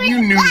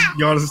knew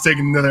Giannis was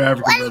taking another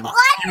African Where's brother.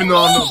 God's Even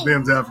though I know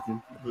Bam's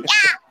African. But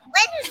Yeah.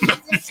 Where's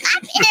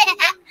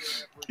the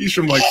he's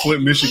from like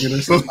Flint, Michigan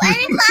or something.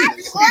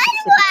 Where's God's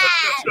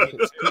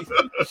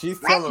way? She's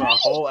telling a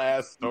whole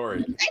ass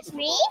story. That's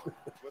me.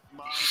 With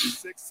my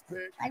sixth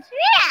pick, That's me.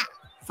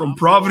 From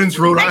Providence,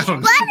 Rhode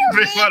Island.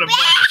 What's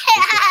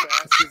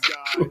fastest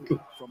guy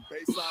from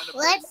baseline to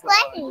What's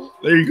baseline. funny?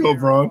 There you go,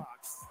 Bron.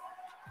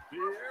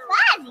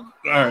 Funny.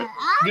 All right.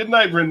 Good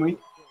night, Brindley.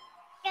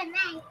 Good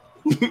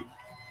night.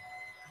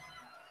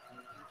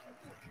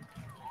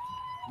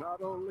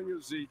 Not only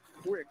is he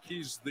quick,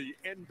 he's the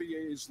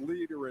NBA's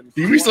leader in.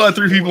 We still have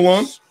 3 people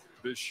on.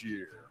 This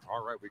year.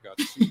 All right, we got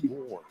 2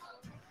 more.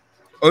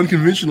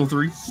 Unconventional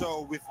 3.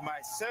 So with my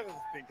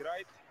 7th pick,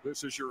 right?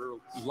 This is your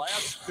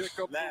last pick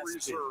of Last the pick.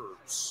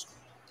 reserves.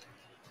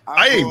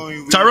 Hey,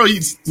 Tyrell,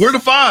 where the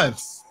 5?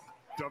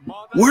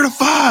 DeMonte Where the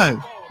 5?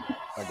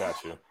 I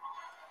got you.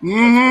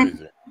 Mm-hmm.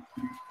 Crazy.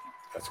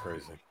 That's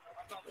crazy.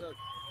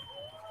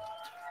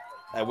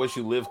 I wish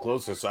you lived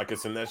closer so I could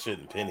send that shit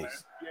in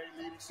pennies.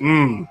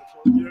 Mm.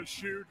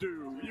 Yes, you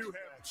do. You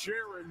have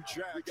Jaren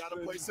Jackson. We got to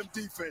play some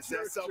defense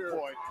at some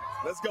point.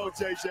 Let's go,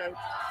 JJ.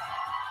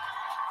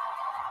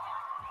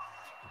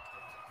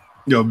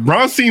 Yo,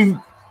 Bron's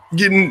team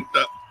getting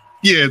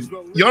yeah,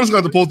 Giannis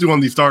got to pull through on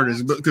these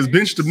starters because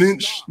bench to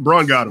bench,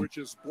 Bron got him. Which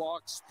is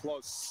blocks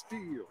plus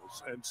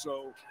steals. And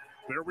so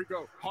there we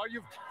go. How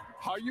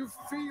you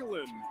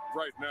feeling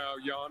right now,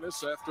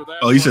 Giannis, after that?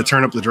 Oh, you said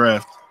turn up the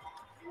draft.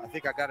 I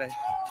think I got a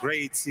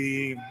great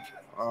team.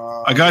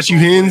 I got you,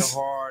 really Hens.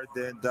 hard,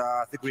 and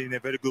I think we're in a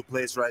very good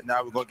place right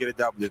now. We're gonna get a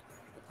W.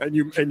 And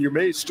you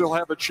may still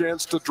have a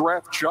chance to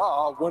draft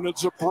Ja when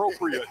it's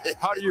appropriate.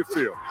 How do you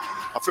feel?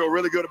 I feel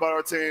really good about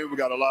our team. We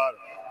got a lot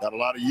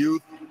of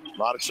youth, a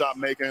lot of shot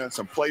making,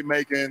 some play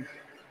making.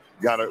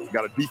 Got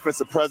a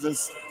defensive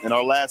presence in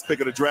our last pick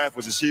of the draft,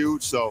 which is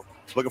huge. So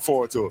looking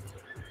forward to it.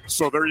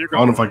 So there you go. I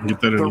don't know if I can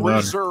get that The any louder.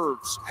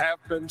 reserves have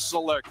been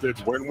selected.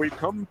 When we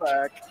come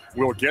back,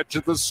 we'll get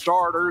to the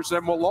starters,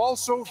 and we'll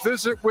also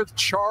visit with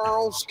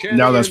Charles, Kenny,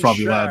 Now that's and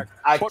probably Shaq. loud.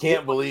 I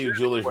can't believe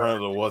Julius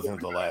Randle wasn't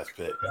the last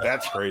pick.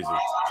 That's crazy.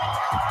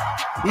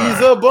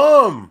 He's a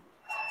bum.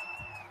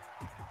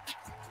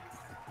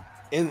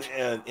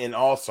 In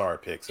all-star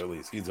picks, at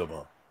least, he's a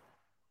bum.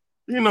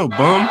 You know, bum.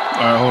 All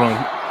right, hold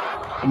on.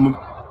 I'm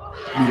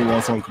gonna be the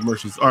loss on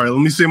commercials. All right,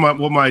 let me say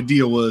what my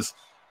idea was.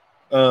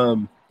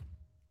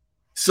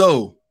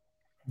 So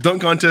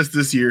dunk contest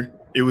this year,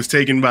 it was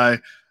taken by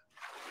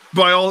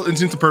all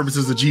intents and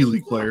purposes a G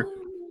League player.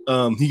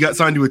 He got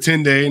signed to a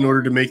 10-day in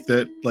order to make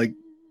that like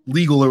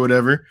legal or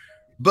whatever,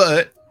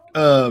 but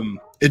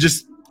it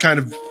just kind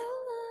of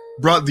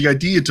brought the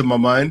idea to my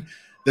mind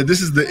that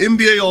this is the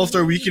NBA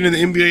All-Star Weekend, and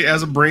the NBA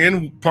as a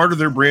brand, part of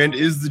their brand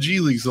is the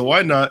G League. So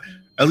why not,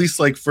 at least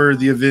like for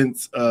the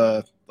events,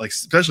 like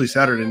especially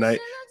Saturday night,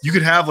 you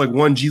could have like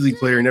one G League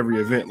player in every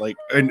event, like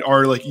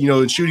or like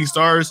in Shooting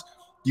Stars,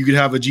 you could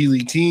have a G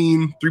League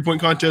team, 3-point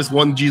contest,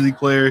 one G League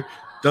player,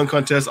 dunk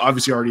contest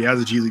obviously already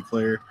has a G League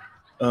player,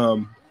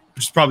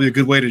 which is probably a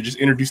good way to just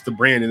introduce the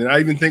brand. And then I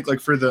even think like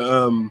for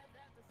the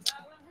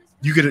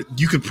you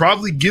could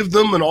probably give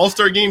them an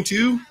All-Star game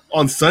too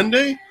on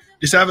Sunday.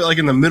 Just have it like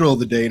in the middle of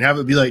the day and have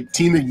it be like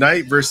Team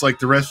Ignite versus like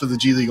the rest of the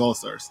G League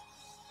All-Stars.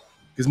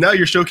 Because now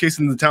you're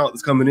showcasing the talent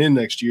that's coming in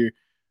next year,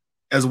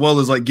 as well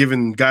as like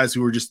giving guys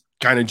who are just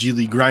kind of G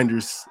League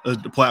grinders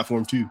the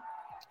platform too.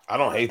 I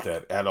don't hate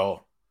that at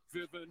all.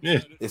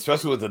 Yeah,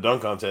 especially with the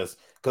dunk contest,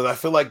 because I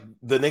feel like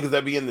the niggas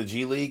that be in the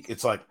G League,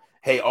 it's like,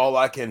 hey, all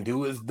I can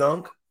do is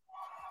dunk.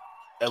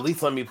 At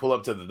least let me pull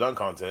up to the dunk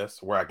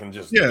contest where I can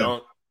just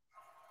dunk.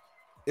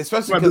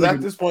 Especially because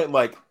at this point,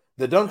 like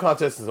the dunk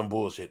contest is some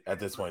bullshit at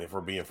this point, if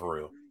we're being for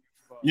real.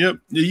 Yep.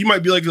 Yeah, you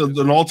might be like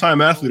an all-time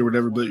athlete or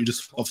whatever, but you're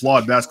just a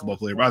flawed basketball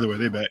player. By the way,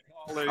 they back.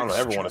 I don't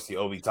ever want to see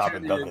Obi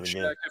Toppin dunking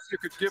again. If you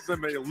could give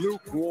them a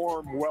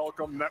lukewarm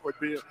welcome, that would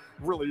be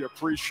really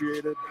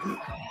appreciated.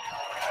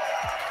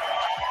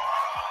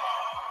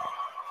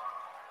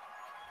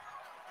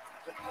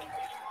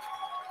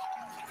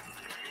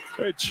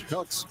 Hey,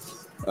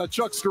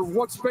 Chuckster,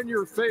 what's been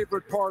your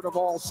favorite part of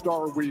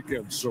All-Star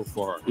Weekend so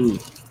far?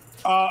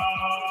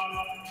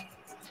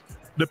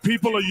 The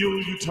people of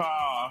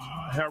Utah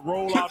have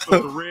rolled out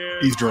the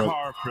red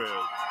carpet.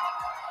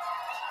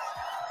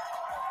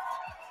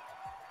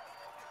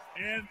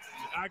 And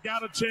I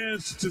got a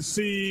chance to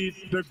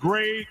see the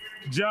great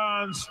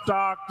John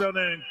Stockton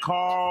and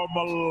Karl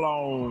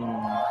Malone.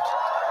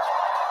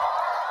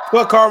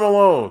 What Karl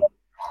Malone?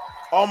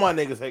 All my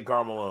niggas hate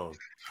Karl Malone.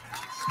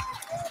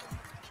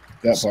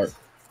 That part.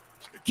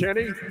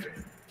 Kenny?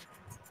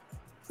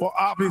 Well,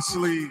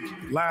 obviously,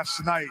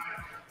 last night,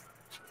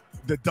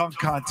 the dunk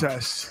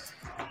contest,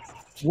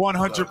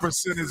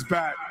 100% is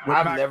back.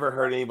 I've never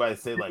heard anybody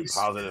say like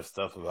positive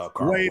stuff about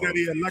Karl Way Malone.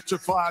 that he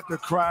electrified the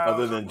crowd.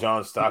 Other than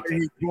John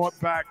Stockton. He brought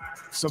back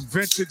some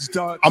vintage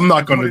dunks. I'm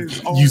not going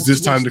to use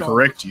this time to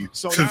correct you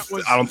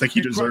because I don't think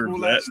he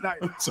deserved that.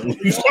 So we're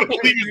going to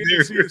leave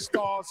it there.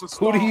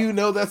 Who do you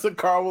know that's a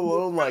Karl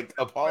Malone like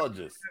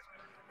apologist?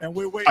 And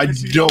we're I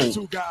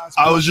don't.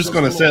 I was just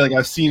going to say, like,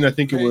 I've seen, I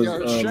think it was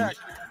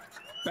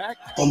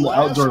on the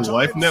Outdoor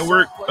Life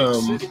Network.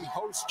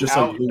 Just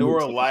like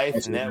Outdoor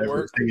Life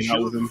Network. Hanging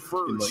out with him.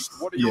 And like,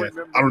 yeah,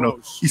 I don't know.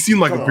 He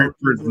seemed like a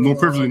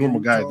perfectly normal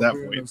guy at that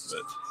point.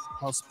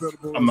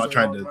 But I'm not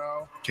trying to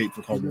cape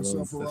for Karl Malone.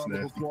 That's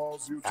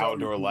nasty.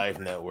 Outdoor Life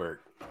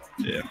Network.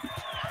 Yeah.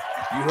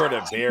 You heard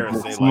a bear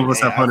say, some of us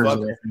have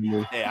hunters.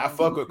 Hey, I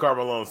fuck with Karl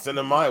Malone. Send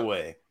him my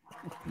way.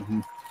 Mm-hmm.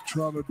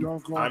 Trying to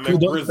dunk on. I'm cool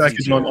dunk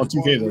package on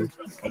 2K though.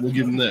 I will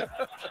give him that.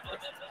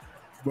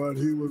 But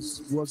he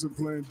wasn't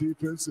playing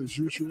defense as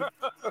usual.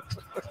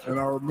 And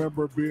I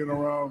remember being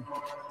around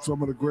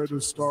some of the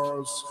greatest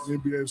stars,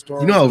 NBA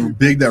stars. You know how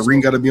big that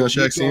ring got to be on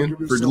Shaq's hand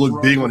for it to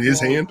look big on his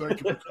hand?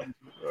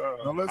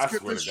 Now let's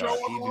get this show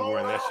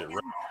on. That shit.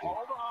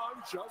 Hold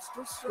on,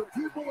 Justice. The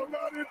people are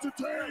not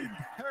entertained.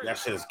 That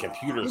shit is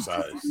computer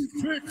size.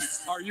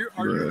 Are you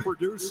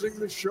producing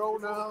the show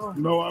now?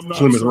 No, I'm not.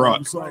 Slim as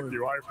rock. Thank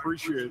you. I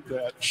appreciate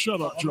that.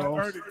 Shut up,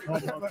 Charles.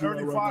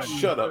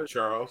 Shut up,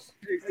 Charles.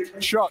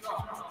 Chuck.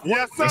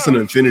 Yes, sir. That's an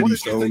infinity What did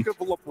stone. you think of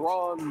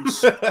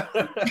LeBron's?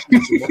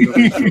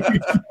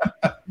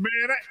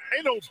 Man,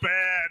 ain't no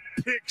bad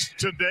picks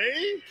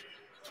today.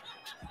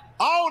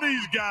 All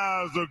these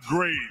guys are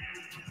great.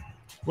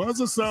 Why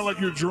does it sound like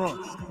you're drunk?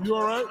 You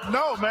all right?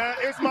 No, man,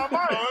 it's my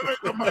mic.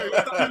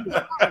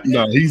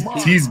 No,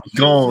 he's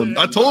gone.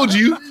 I told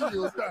you.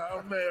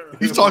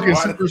 He's talking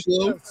super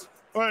slow.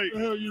 What the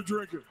hell you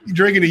drinking? You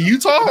drinking in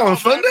Utah on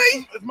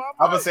Sunday?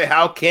 I'm gonna say,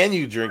 how can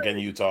you drink in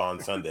Utah on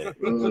Sunday?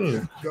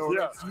 Yeah,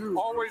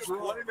 always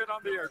blame it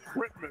on the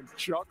equipment,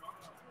 Chuck.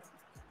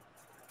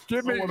 I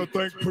want to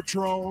thank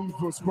Patron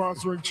for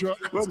sponsoring Chuck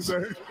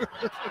today.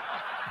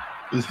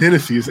 It's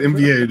Hennessy. It's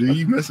NBA, dude.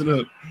 You messing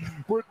up.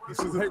 This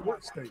is a dry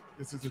state.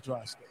 This is a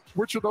dry state.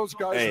 Which of those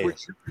guys would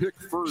you pick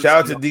first?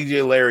 Shout out to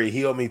DJ Larry.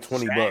 He owed me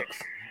 $20.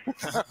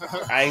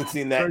 I ain't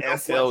seen that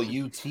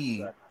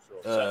SLUT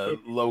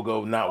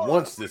logo not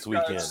once this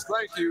weekend.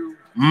 Thank you.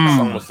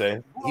 Someone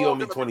say he owed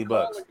me $20.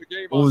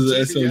 What was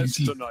the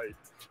SLUT?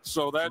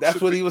 So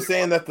that's what he was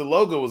saying that the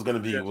logo was going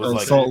to be. It was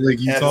like Salt Lake,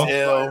 Utah.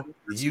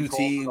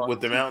 SLUT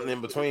with the mountain in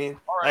between.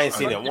 I ain't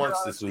seen it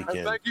once this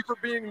weekend. Thank you for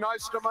being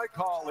nice to my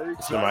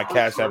colleagues. So my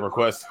Cash App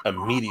request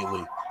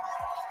immediately.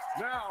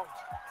 Now,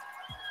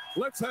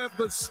 let's have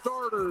the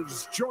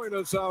starters join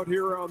us out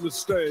here on the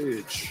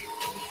stage.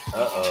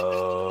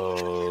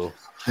 Uh-oh.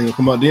 They gonna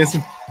come out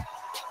dancing?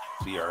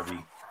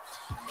 BRB.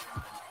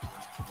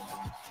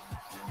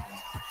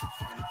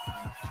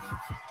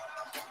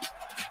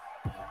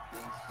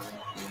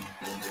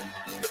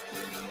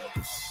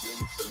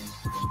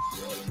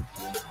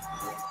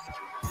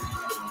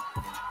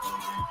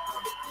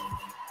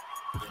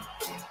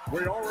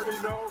 We already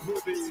know who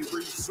the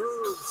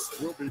reserves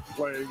will be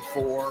playing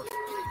for.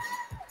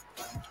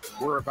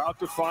 We're about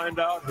to find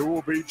out who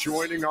will be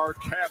joining our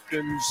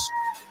captains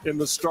in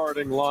the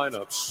starting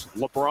lineups.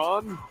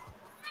 LeBron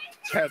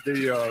had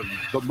the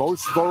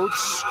most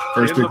votes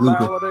First in the pick, Luka.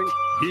 balloting.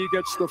 He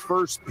gets the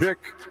first pick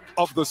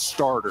of the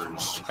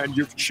starters. And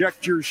you've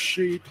checked your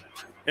sheet,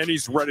 and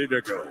he's ready to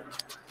go.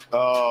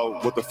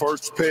 With the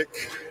first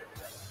pick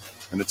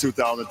in the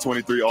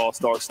 2023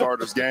 All-Star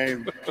Starters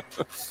game,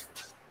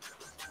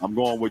 I'm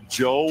going with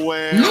Joel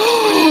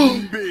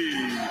Embiid.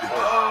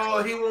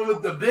 Oh, he went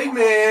with the big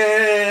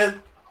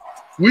man.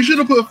 We should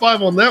have put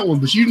 5 on that one,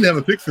 but you didn't have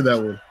a pick for that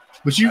one.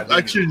 But you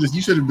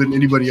should have been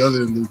anybody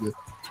other than Luka,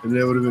 and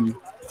that would have been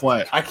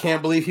flat. I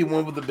can't believe he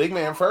went with the big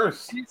man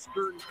first.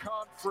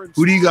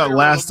 Who do you got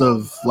last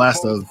of starters?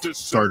 Last of the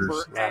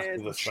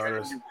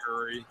starters.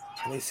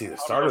 Let me see the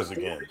starters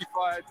again.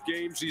 45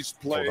 games he's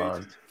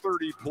played,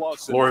 30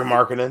 plus. Lauri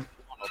Markkanen.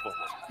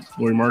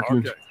 Lauri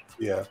Markkanen. Okay.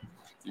 Yeah.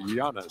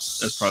 Giannis.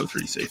 That's probably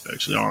pretty safe,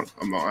 actually. I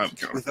haven't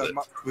counted that.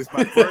 With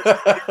my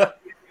first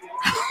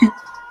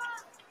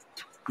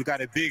you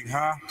got a big,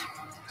 huh?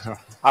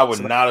 I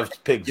would not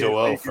have picked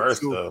Joel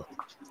first, though.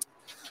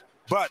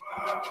 But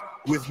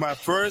with my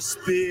first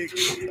pick,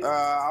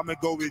 I'm going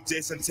to go with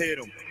Jason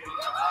Tatum.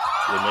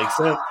 It makes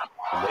sense.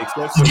 It makes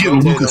sense. You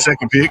getting Luka's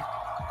second pick?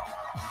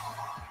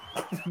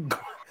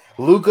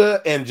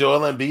 Luka and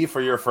Joel Embiid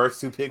for your first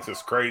two picks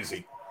is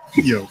crazy.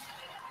 Yo.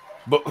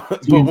 But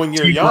when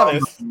you're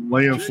Giannis,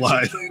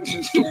 landslide.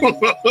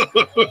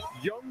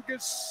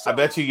 I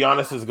bet you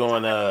Giannis is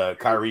going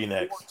Kyrie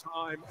next.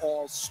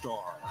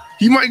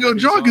 He might go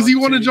draw because he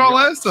won a draw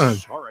last time.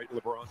 All right,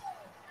 LeBron.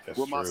 That's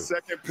With my true.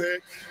 second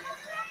pick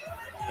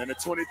and the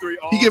 23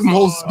 He gave him a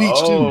whole speech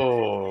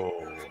too.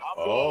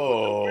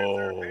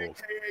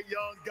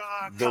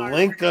 The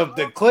link up,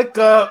 the click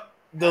up,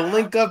 the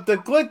link up, the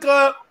click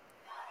up.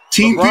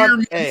 Team LeBron,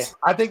 Pyramid. hey,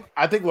 I think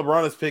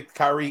LeBron has picked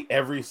Kyrie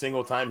every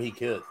single time he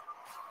could.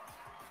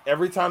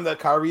 Every time that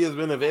Kyrie has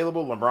been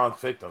available, LeBron's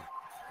picked him.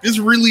 It's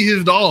really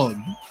his dog.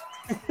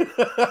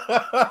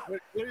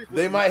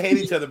 They might hate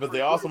each other, but they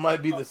also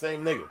might be the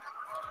same nigga.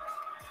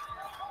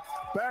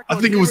 I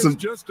think it was some.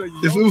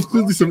 If it was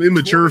clearly some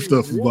immature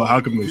stuff about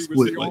how come they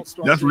split, like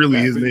that's really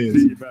his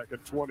man. Back in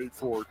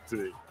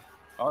 2014.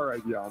 All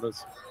right,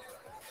 Giannis.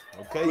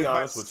 Okay, With Giannis,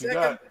 my what you second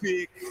got?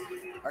 pick,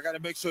 I got to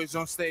make sure he's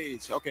on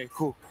stage. Okay,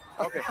 cool.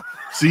 Okay.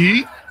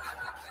 See,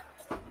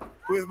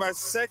 With my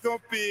second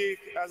pick,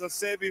 as I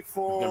said Gonna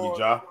before, be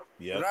Ja?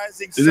 Yeah.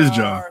 rising It is star,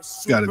 Ja.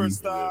 It's gotta be.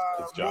 superstar,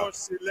 It's Ja.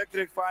 most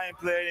electrifying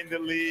player in the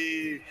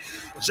league,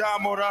 Ja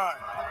Morant.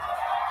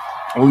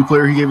 only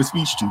player he gave a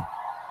speech to.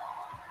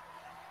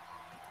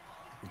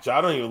 Ja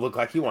don't even look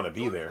like he want to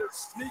be there.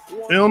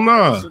 Hell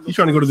nah, he's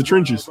trying to go to the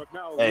trenches.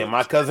 Hey,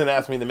 my cousin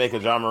asked me to make a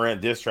John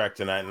Morant diss track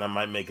tonight, and I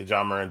might make a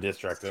John Morant diss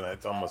track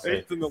tonight. So I'm gonna say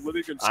Eighth in the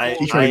league in I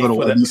He's scoring. trying to go to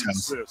put Webby's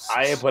house.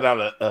 I ain't put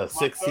out a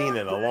 16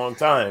 in a long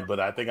time, but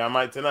I think I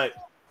might tonight.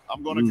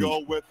 I'm going to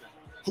go with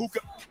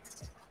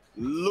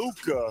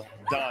Luka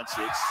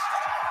Doncic.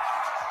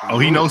 Oh,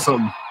 he knows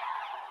something.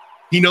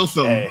 He knows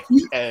something.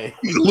 Hey,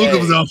 Luka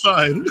was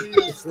outside.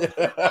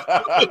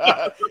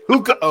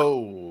 Luka.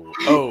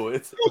 Oh,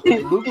 it's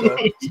Luka.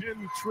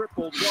 10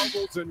 triple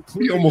doubles,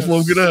 He almost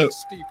woke it up.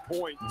 60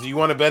 points. Do you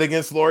want to bet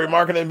against Lauri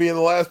Markkanen being the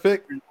last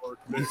pick? You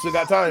still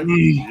got time.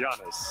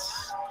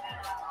 Giannis.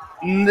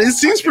 It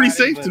seems pretty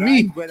safe to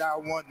me. But I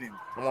want him.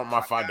 I want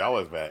my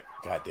 $5 back.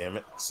 God damn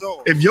it.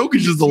 So If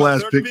Jokic is the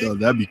last pick, though,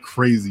 that'd be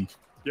crazy.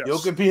 Yes.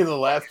 Jokic being the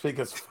last pick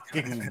is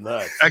fucking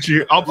nuts.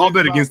 Actually, I'll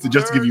bet against it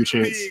just to give you a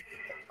chance.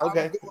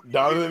 Okay,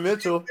 Donovan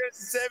Mitchell.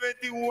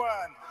 71,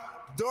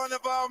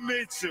 Donovan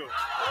Mitchell.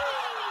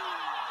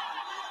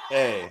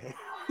 Hey.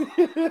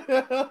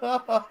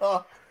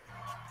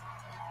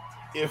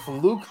 if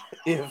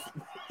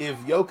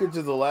Jokic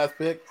is the last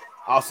pick,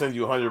 I'll send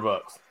you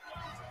 $100.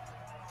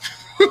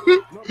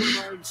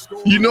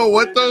 You know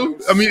what though?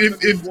 I mean,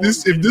 if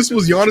this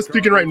was Giannis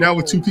picking right now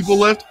with two people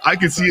left, I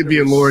could see it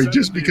being Lauri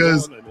just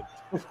because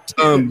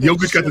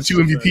Jokic got the two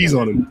MVPs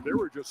on him. There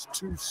were just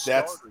two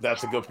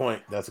That's a good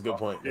point. That's a good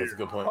point. That's a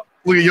good point.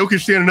 Look at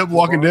Jokic standing up,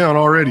 walking down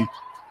already.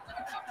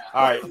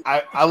 All right,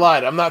 I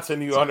lied. I'm not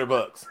sending you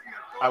 $100.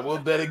 I will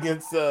bet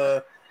against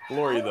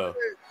Lauri though.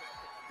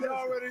 You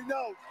already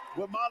know.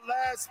 With my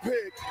last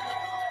pick,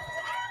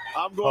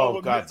 I'm going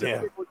with God Mr. damn.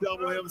 Triple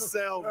Double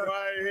himself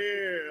right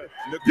here.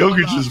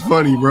 Jokic is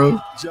funny, bro.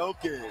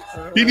 Joking.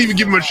 He didn't even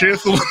give him a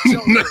chance to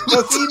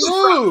Because he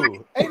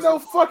knew. Ain't no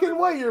fucking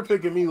way you're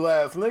picking me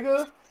last,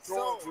 nigga.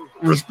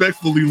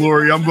 Respectfully,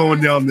 Lauri, I'm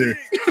going down there.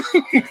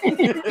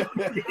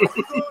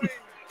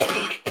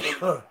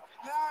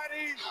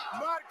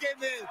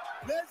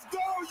 Let's go,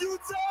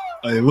 Utah!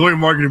 Hey, Lauri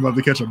Markkanen about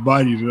to catch a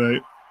body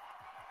tonight.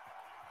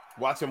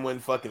 Watch him win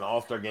fucking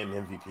All-Star Game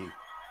MVP.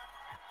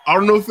 I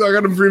don't know if I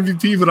got him for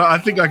MVP, but I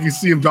think I can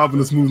see him dropping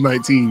a smooth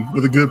 19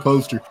 with a good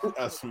poster.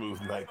 A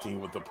smooth 19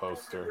 with the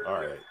poster.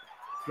 All right.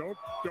 Don't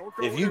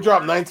If you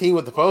drop 19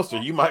 with the poster,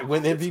 you might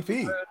win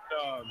MVP.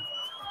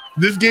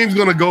 This game's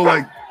gonna go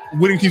like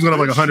winning team's gonna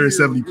have like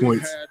 170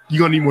 points. You're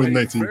gonna need more than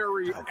 19.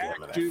 Very God damn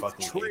it, I active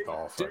fucking hate trade the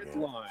All-Star game.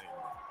 deadline.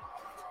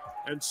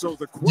 And so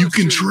the You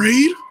can question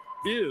trade?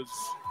 is,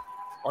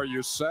 are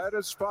you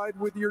satisfied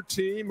with your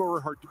team,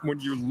 or when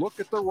you look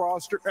at the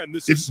roster, and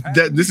this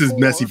is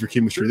messy for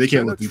chemistry. They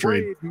can't let them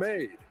trade.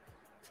 Made.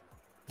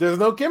 There's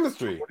no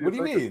chemistry. What do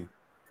you mean?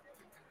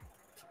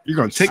 You're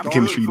gonna take the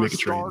chemistry, you Starter make a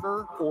trade.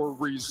 Starter or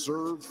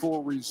reserve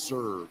for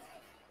reserve?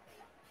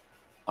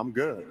 I'm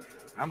good.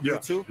 I'm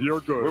good too. You're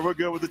good. We're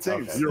good with the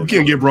teams. Okay. You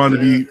can't get Braun to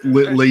be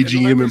lay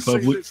GM in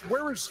public.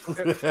 Where is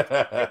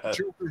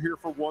Joker here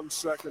for 1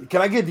 second?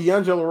 Can I get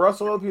D'Angelo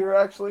Russell up here,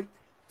 actually?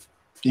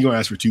 You gonna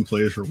ask for 2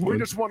 players for We one?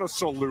 just want to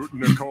salute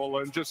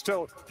Nikola and just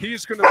tell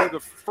he's going to be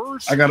the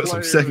first. I got some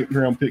player second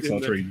round picks in I'll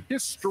the trade.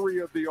 history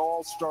of the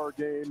All-Star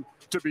game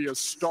to be a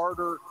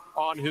starter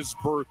on his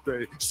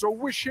birthday. So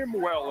wish him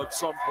well at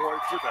some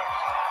point today.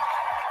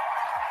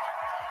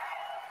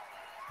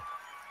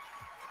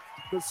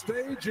 The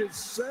stage is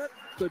set.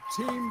 The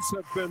teams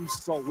have been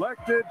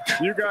selected.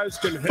 You guys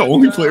can head The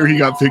only down. player he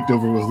got picked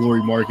over was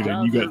Lauri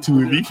Markkinen. You got 2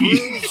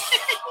 MVP.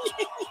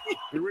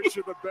 We wish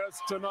you the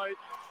best tonight.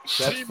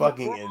 That's Team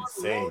fucking LeBron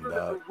insane, loaded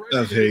dog. and ready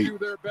That's to hate. do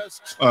their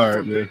best All right,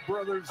 for man. Big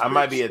Brothers I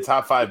might be a Big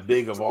top 5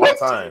 big of all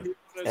time.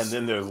 And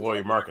then there's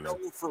Lauri Markkinen.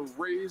 For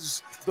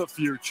Raise the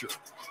Future.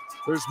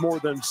 There's more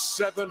than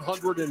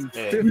 $750,000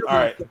 Yeah. All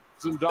right.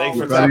 Thanks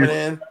for tapping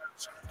in.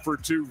 for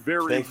 2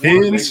 very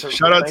Hinge,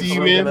 shout out to you,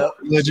 man.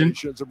 Legend.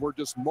 and we're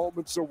just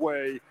moments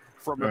away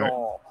from it All right.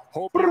 all.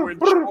 Hope you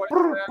enjoy that.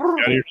 Get out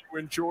of here. You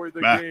enjoy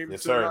the Bye. game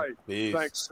Yes, sir. tonight. Peace. Thanks.